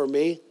lawful for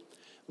me,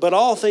 but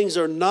all things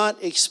are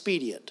not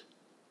expedient.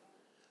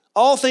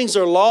 All things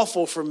are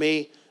lawful for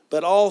me,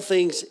 but all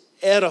things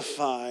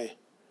edify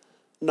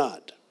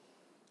not.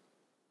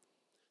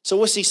 So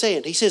what's he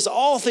saying? He says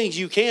all things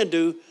you can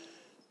do,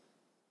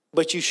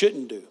 but you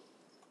shouldn't do.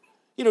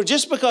 You know,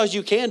 just because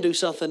you can do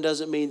something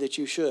doesn't mean that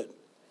you should.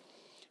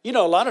 You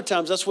know, a lot of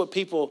times that's what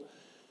people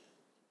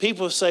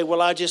say,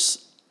 well, I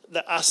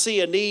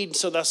see a need,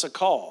 so that's a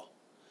call.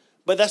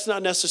 But that's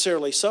not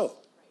necessarily so.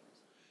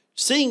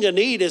 Seeing a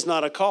need is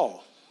not a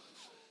call.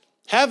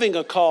 Having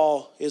a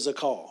call is a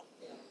call.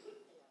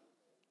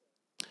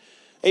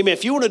 Amen.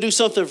 If you want to do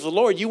something for the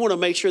Lord, you want to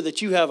make sure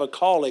that you have a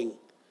calling.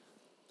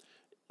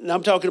 And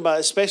I'm talking about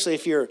especially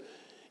if you're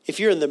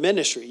in the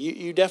ministry.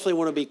 You definitely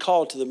want to be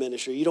called to the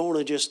ministry. You don't want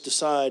to just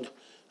decide,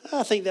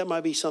 I think that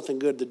might be something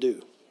good to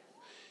do.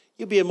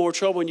 You'll be in more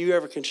trouble than you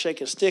ever can shake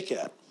a stick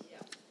at.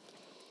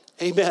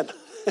 Amen.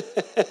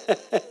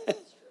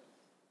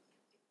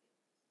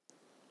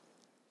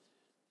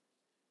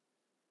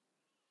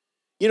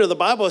 You know, the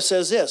Bible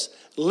says this,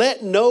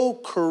 let no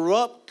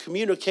corrupt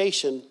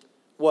communication,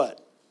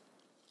 what?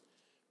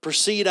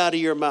 Proceed out of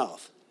your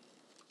mouth.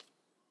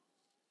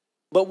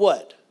 But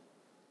what?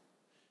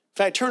 In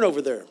fact, turn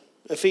over there,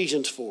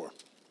 Ephesians 4.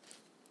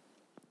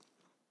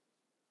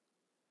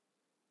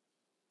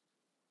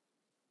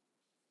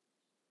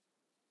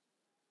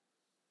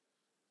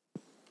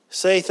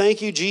 Say,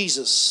 thank you,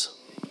 Jesus.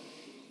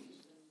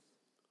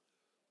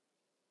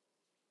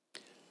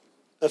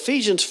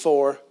 Ephesians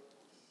 4.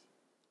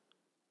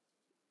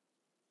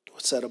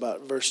 What's that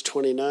about? Verse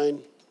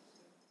 29.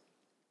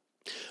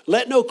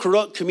 Let no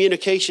corrupt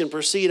communication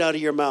proceed out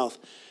of your mouth,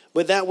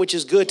 but that which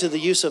is good to the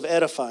use of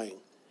edifying,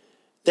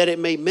 that it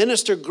may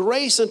minister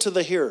grace unto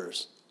the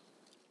hearers.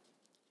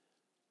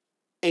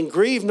 And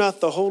grieve not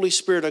the Holy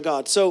Spirit of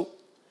God. So,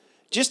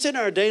 just in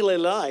our daily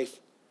life,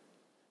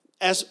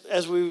 as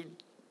we,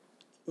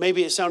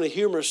 maybe it sounded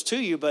humorous to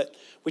you, but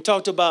we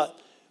talked about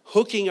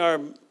hooking our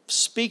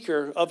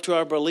speaker up to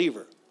our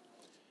believer.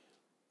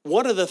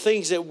 One of the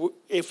things that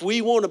if we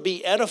want to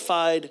be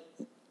edified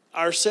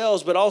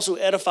ourselves, but also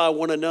edify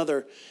one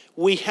another,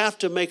 we have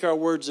to make our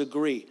words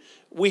agree.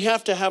 We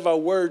have to have our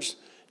words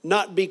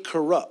not be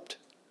corrupt.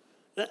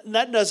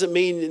 That doesn't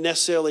mean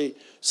necessarily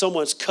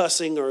someone's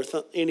cussing or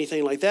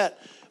anything like that,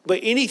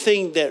 but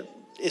anything that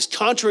is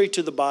contrary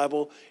to the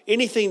Bible,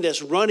 anything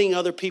that's running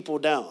other people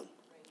down.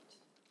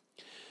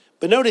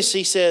 But notice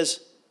he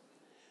says,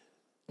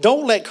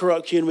 don't let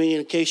corrupt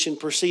communication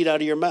proceed out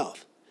of your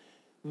mouth.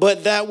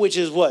 But that which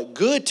is what?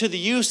 Good to the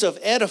use of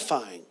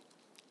edifying.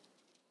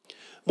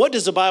 What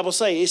does the Bible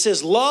say? It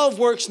says, love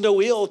works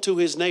no ill to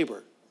his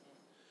neighbor.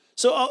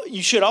 So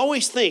you should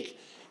always think,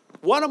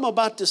 what I'm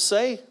about to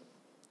say,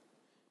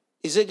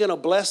 is it going to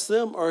bless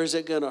them or is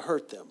it going to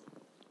hurt them?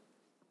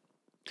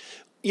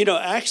 You know,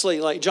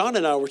 actually, like John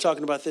and I were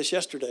talking about this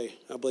yesterday,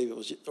 I believe it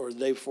was, or the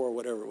day before, or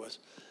whatever it was.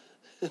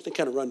 They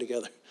kind of run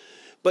together.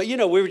 But, you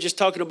know, we were just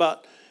talking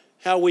about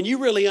how when you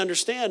really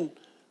understand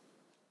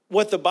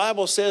what the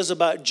Bible says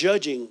about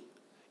judging,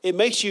 it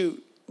makes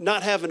you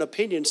not have an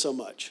opinion so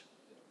much.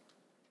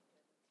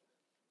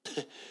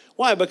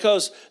 Why?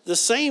 Because the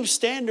same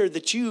standard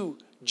that you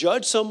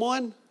judge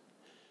someone,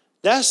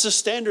 that's the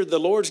standard the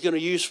Lord's going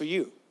to use for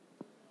you.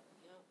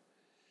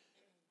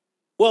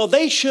 Well,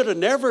 they should have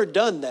never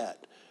done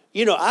that.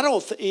 You know,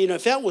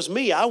 if that was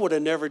me, I would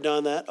have never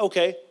done that.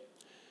 Okay.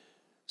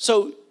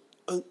 So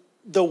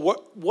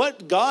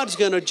what God's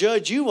going to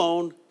judge you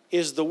on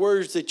is the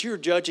words that you're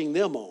judging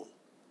them on.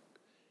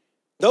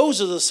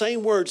 Those are the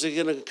same words that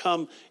are going to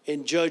come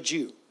and judge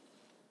you.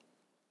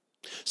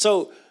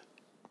 So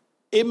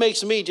it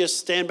makes me just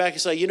stand back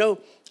and say, you know,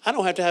 I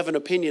don't have to have an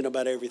opinion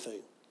about everything.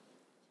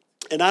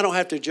 And I don't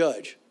have to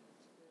judge.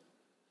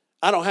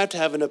 I don't have to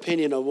have an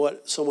opinion of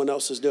what someone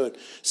else is doing.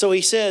 So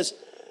he says,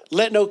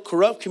 let no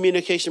corrupt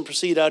communication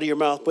proceed out of your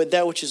mouth, but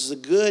that which is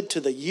good to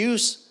the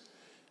use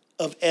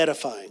of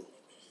edifying.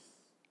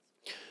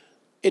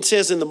 It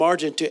says in the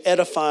margin to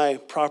edify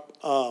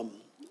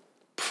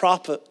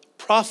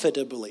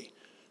profitably,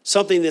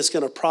 something that's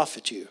going to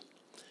profit you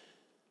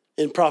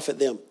and profit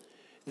them,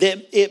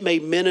 that it may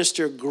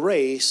minister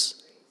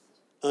grace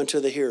unto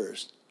the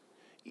hearers.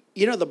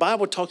 You know, the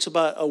Bible talks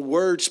about a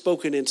word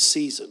spoken in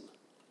season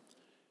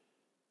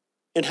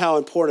and how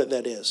important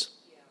that is.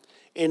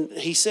 And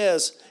he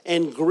says,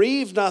 and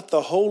grieve not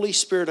the Holy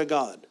Spirit of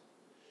God.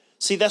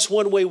 See, that's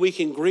one way we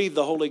can grieve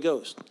the Holy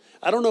Ghost.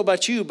 I don't know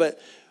about you,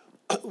 but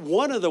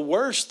one of the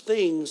worst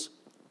things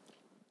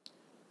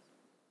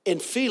in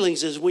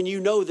feelings is when you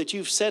know that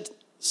you've said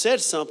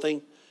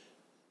something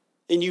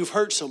and you've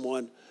hurt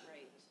someone.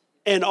 Right.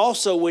 And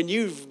also when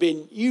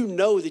you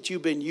know that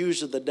you've been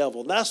used of the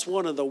devil. That's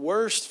one of the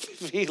worst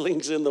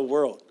feelings in the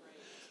world.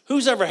 Right.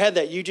 Who's ever had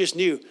that? You just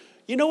knew,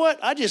 you know what?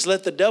 I just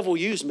let the devil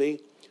use me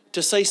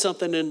to say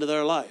something into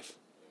their life.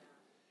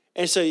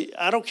 And so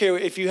I don't care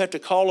if you have to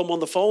call them on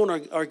the phone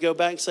or go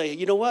back and say,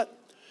 you know what?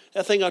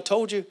 That thing I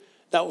told you,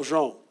 that was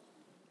wrong.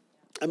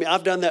 I mean,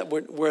 I've done that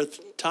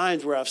with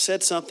times where I've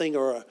said something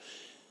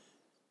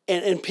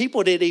and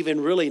people didn't even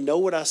really know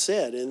what I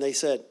said. And they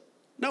said,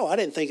 no, I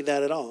didn't think of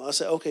that at all. I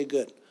said, okay,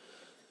 good.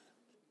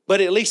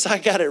 But at least I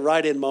got it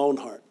right in my own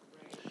heart.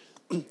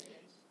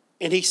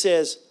 And he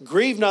says,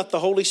 grieve not the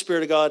Holy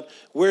Spirit of God,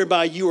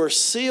 whereby you are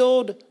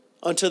sealed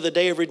unto the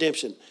day of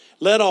redemption.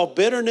 Let all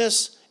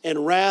bitterness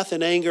and wrath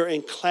and anger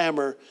and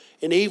clamor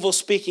and evil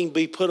speaking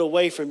be put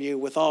away from you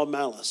with all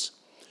malice.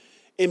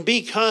 And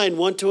be kind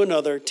one to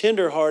another,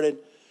 tenderhearted,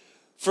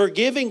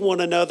 forgiving one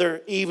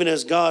another, even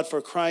as God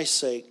for Christ's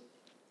sake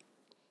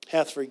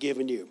hath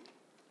forgiven you.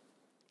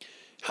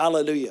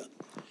 Hallelujah.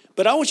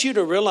 But I want you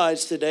to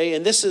realize today,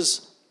 and this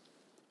is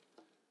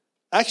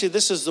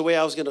the way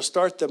I was going to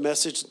start the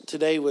message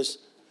today, was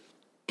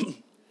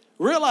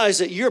realize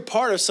that you're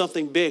part of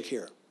something big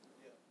here.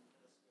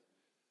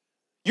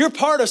 You're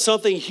part of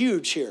something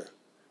huge here.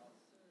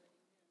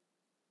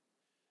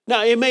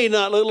 Now, it may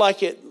not look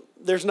like it.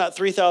 There's not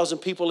 3,000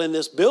 people in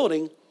this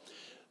building,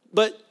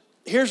 but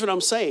here's what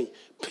I'm saying.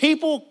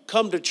 People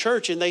come to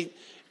church and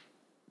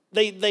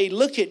they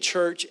look at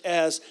church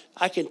as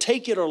I can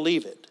take it or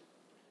leave it.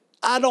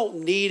 I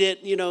don't need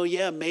it.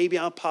 Maybe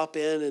I'll pop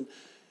in.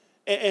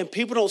 And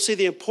people don't see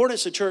the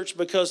importance of church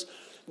because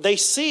they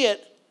see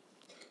it,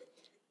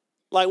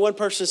 like one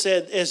person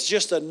said, as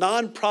just a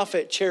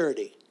nonprofit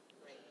charity.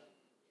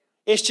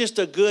 It's just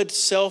a good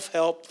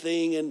self-help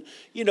thing. And,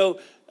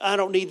 I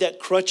don't need that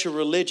crutch of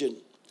religion.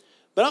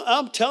 But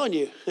I'm telling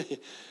you,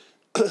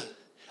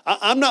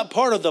 I'm not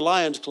part of the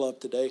Lions Club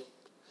today.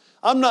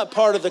 I'm not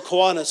part of the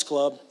Kiwanis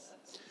Club.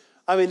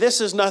 I mean,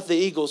 this is not the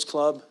Eagles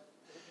Club.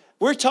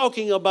 We're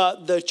talking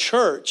about the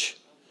church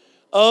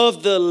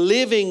of the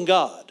living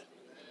God.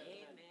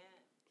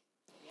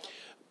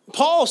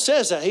 Paul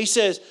says that. He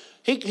says,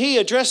 he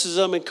addresses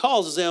them and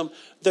calls them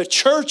the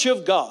church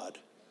of God.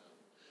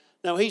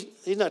 Now, he's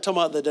not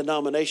talking about the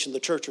denomination, the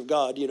church of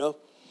God,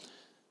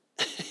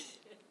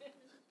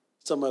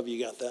 Some of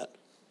you got that.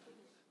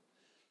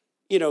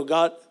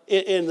 God,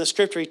 in the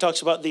scripture, he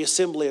talks about the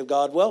assembly of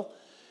God. Well,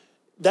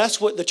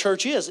 that's what the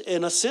church is,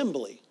 an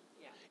assembly.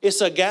 Yeah. It's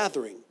a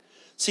gathering.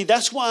 See,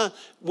 that's why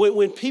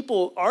when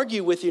people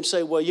argue with you and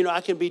say, well,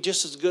 I can be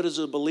just as good as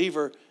a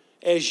believer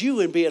as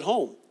you and be at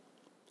home.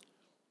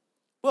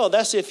 Well,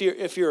 that's if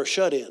you're a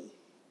shut-in.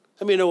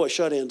 How many know what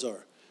shut-ins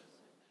are?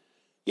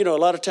 A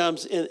lot of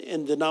times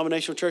in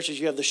denominational churches,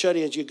 you have the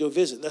shut-ins you go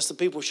visit. That's the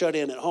people shut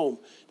in at home.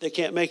 They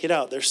can't make it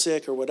out. They're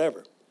sick or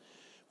whatever.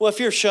 Well, if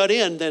you're shut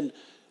in,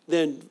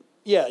 then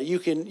yeah, you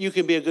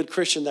can be a good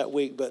Christian that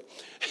week. But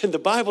the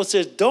Bible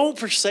says, don't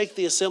forsake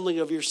the assembling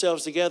of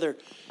yourselves together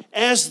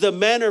as the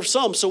manner of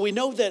some. So we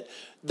know that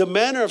the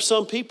manner of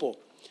some people.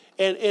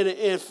 And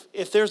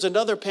if there's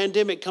another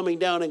pandemic coming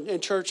down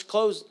and church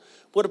closed,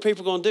 what are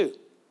people going to do?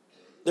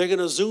 They're going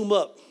to zoom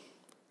up.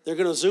 They're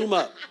going to zoom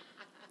up.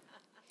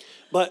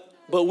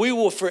 But we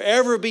will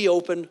forever be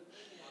open.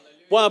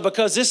 Why?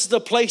 Because this is the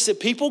place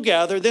that people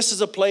gather. This is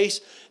a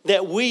place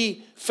that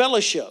we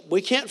fellowship.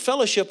 We can't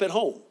fellowship at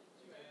home.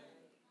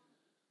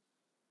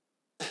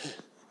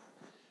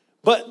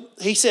 But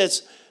he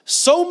says,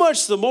 so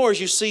much the more as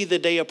you see the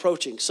day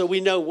approaching. So we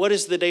know, what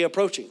is the day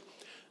approaching?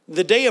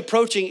 The day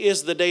approaching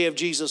is the day of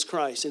Jesus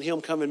Christ and him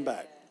coming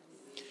back.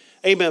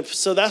 Amen.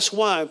 So that's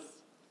why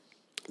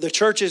the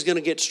church is going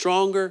to get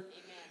stronger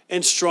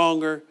and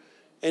stronger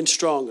and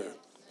stronger.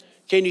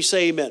 Can you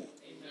say amen?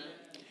 Amen?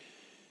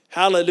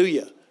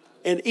 Hallelujah.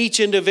 And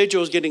each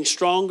individual is getting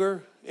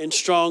stronger and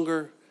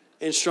stronger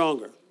and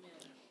stronger.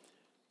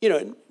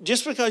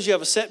 Just because you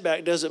have a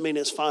setback doesn't mean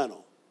it's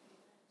final.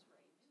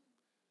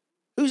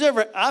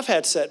 I've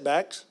had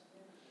setbacks,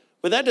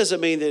 but that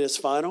doesn't mean that it's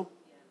final.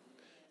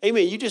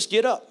 Amen. You just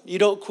get up. You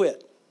don't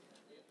quit.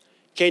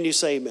 Can you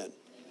say amen?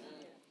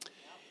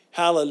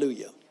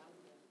 Hallelujah.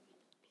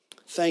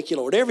 Thank you,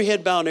 Lord. Every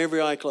head bowed and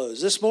every eye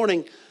closed. This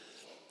morning,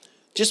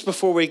 just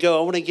before we go,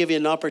 I want to give you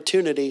an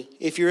opportunity,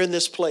 if you're in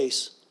this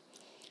place.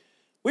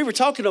 We were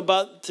talking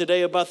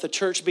today about the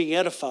church being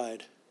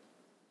edified.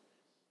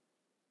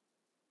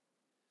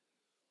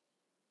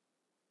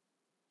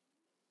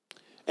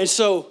 And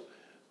so,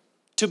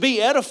 to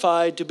be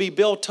edified, to be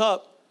built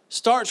up,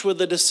 starts with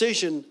the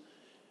decision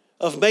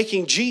of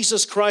making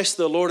Jesus Christ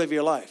the Lord of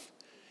your life.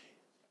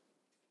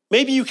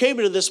 Maybe you came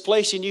into this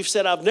place and you've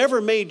said, I've never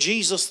made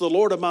Jesus the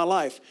Lord of my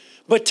life.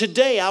 But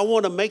today I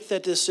want to make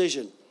that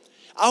decision.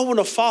 I want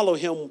to follow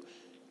him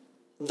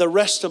the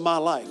rest of my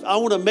life. I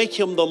want to make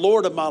him the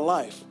Lord of my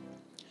life.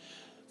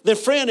 Then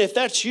friend, if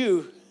that's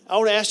you, I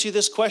want to ask you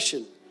this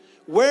question.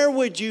 Where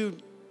would you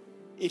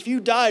if you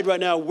died right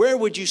now, where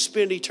would you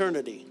spend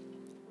eternity?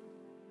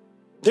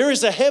 There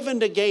is a heaven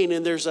to gain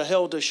and there's a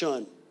hell to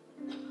shun.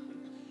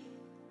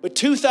 But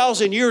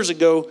 2,000 years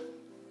ago,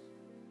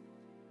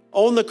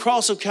 on the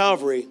cross of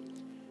Calvary,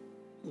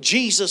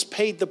 Jesus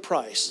paid the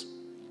price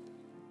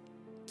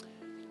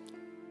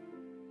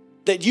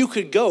that you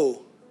could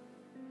go,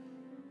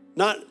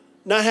 not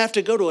have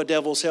to go to a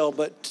devil's hell,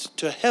 but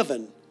to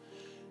heaven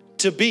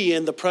to be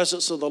in the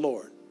presence of the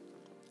Lord.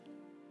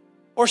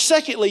 Or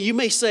secondly, you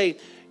may say,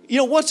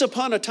 once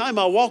upon a time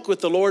I walked with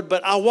the Lord,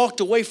 but I walked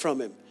away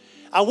from him.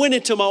 I went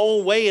into my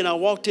own way and I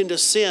walked into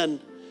sin,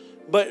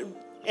 but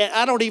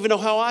I don't even know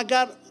how I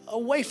got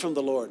away from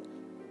the Lord.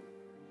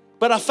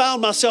 But I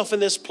found myself in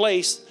this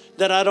place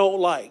that I don't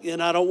like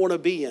and I don't want to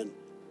be in.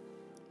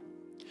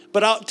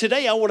 But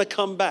today I want to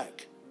come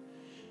back.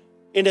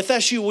 And if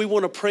that's you, we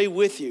want to pray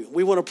with you.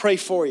 We want to pray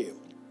for you.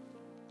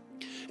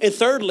 And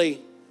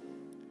thirdly,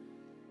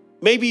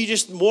 maybe you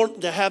just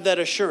want to have that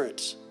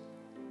assurance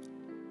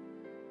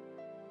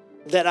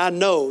that I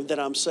know that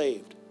I'm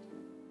saved.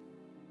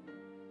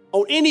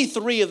 On any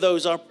three of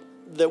those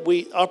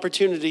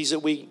opportunities that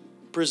we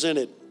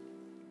presented,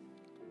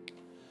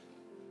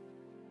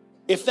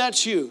 if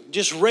that's you,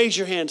 just raise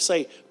your hand and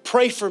say,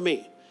 pray for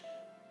me.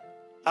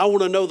 I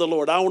want to know the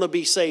Lord. I want to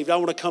be saved. I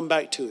want to come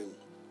back to him.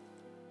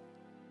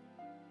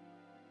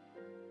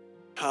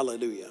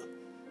 Hallelujah.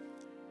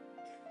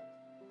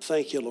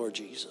 Thank you, Lord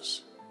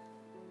Jesus.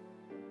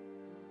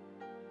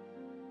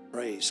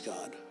 Praise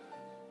God.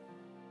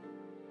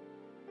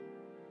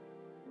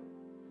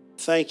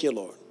 Thank you,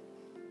 Lord.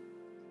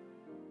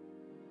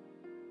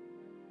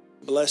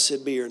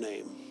 Blessed be your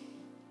name.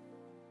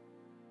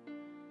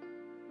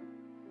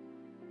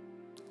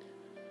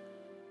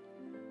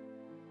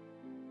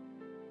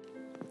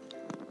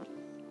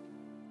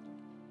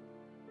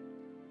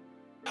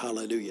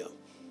 Hallelujah.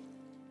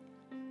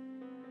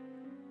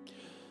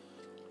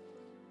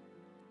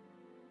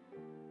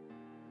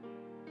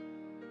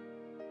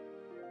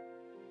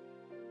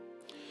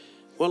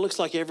 Well, it looks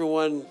like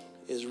everyone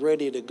is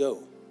ready to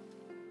go.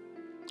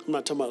 I'm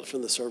not talking about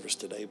from the service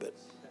today, but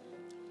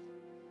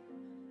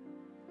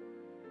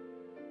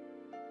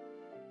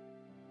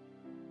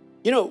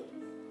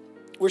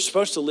we're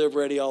supposed to live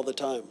ready all the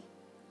time.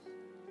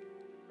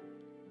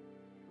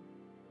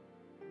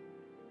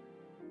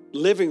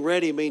 Living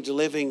ready means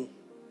living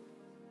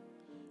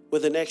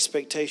with an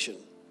expectation.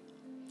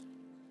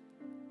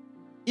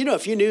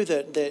 If you knew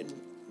that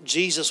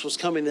Jesus was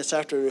coming this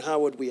afternoon, how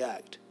would we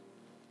act?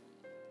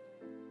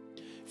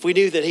 If we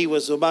knew that he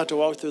was about to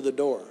walk through the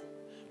door,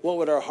 what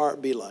would our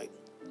heart be like?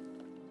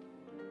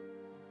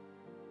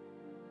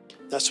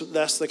 That's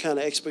the kind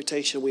of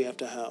expectation we have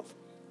to have.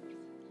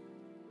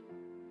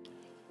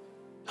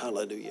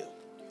 Hallelujah.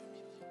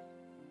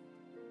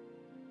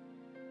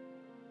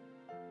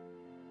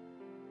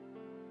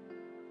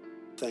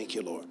 Thank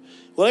you, Lord.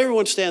 Well,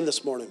 everyone stand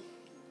this morning.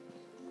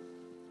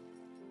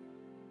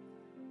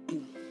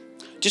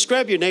 Just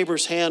grab your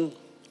neighbor's hand.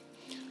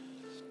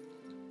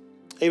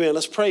 Amen.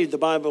 Let's pray. The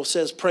Bible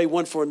says, pray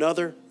one for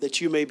another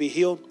that you may be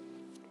healed.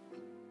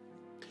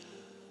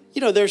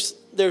 There's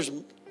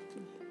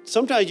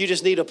sometimes you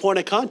just need a point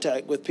of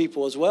contact with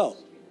people as well.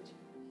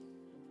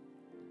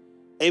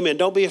 Amen.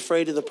 Don't be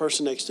afraid of the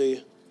person next to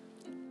you.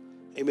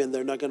 Amen.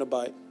 They're not going to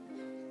bite.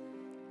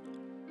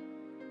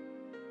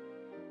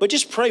 But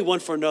just pray one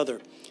for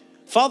another.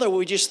 Father,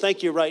 we just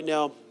thank you right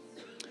now,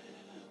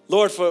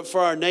 Lord,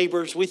 for our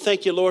neighbors. We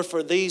thank you, Lord,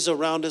 for these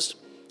around us.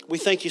 We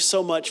thank you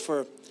so much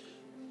for,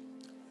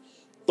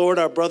 Lord,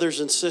 our brothers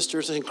and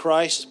sisters in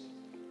Christ.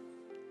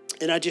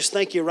 And I just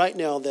thank you right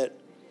now that,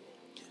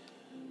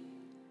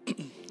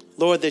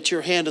 Lord, that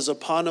your hand is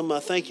upon them. I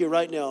thank you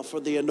right now for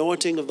the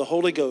anointing of the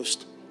Holy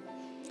Ghost.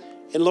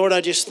 And Lord,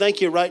 I just thank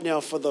you right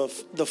now for the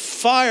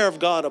fire of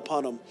God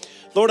upon them.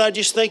 Lord, I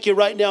just thank you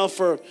right now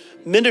for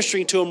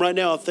ministering to them right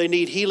now. If they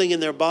need healing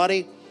in their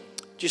body,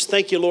 just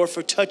thank you, Lord,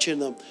 for touching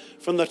them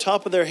from the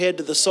top of their head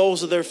to the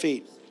soles of their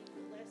feet.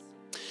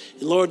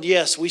 And Lord,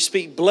 yes, we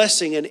speak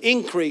blessing and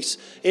increase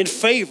in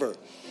favor.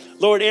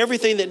 Lord,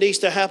 everything that needs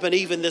to happen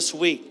even this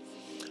week.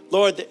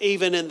 Lord,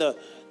 even in the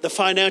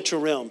financial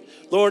realm.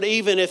 Lord,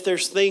 even if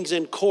there's things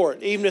in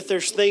court, even if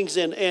there's things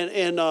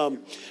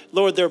in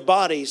Lord, their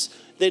bodies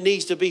that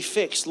needs to be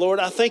fixed. Lord,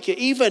 I thank you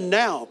even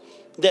now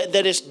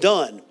that it's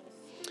done.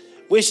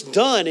 It's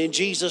done in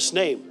Jesus'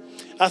 name.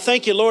 I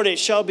thank you, Lord, it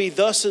shall be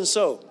thus and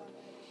so.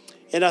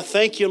 And I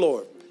thank you,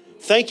 Lord.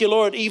 Thank you,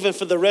 Lord, even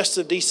for the rest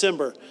of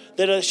December,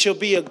 that it shall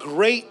be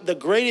the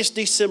greatest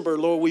December,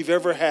 Lord, we've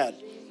ever had.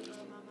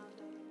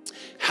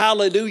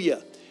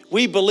 Hallelujah.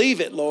 We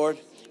believe it, Lord,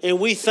 and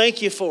we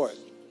thank you for it.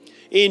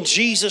 In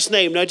Jesus'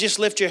 name. Now just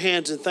lift your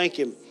hands and thank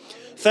him.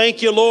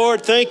 Thank you,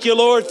 Lord. Thank you,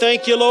 Lord.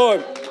 Thank you,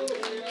 Lord.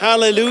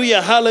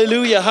 Hallelujah.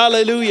 Hallelujah.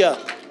 Hallelujah.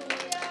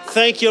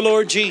 Thank you,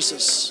 Lord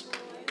Jesus.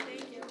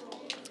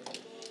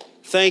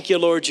 Thank you,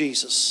 Lord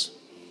Jesus.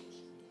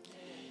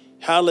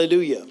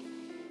 Hallelujah.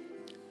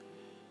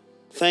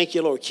 Thank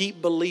you, Lord.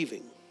 Keep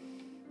believing.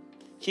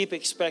 Keep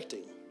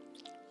expecting.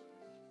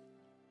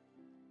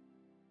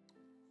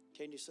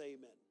 Can you say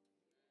amen?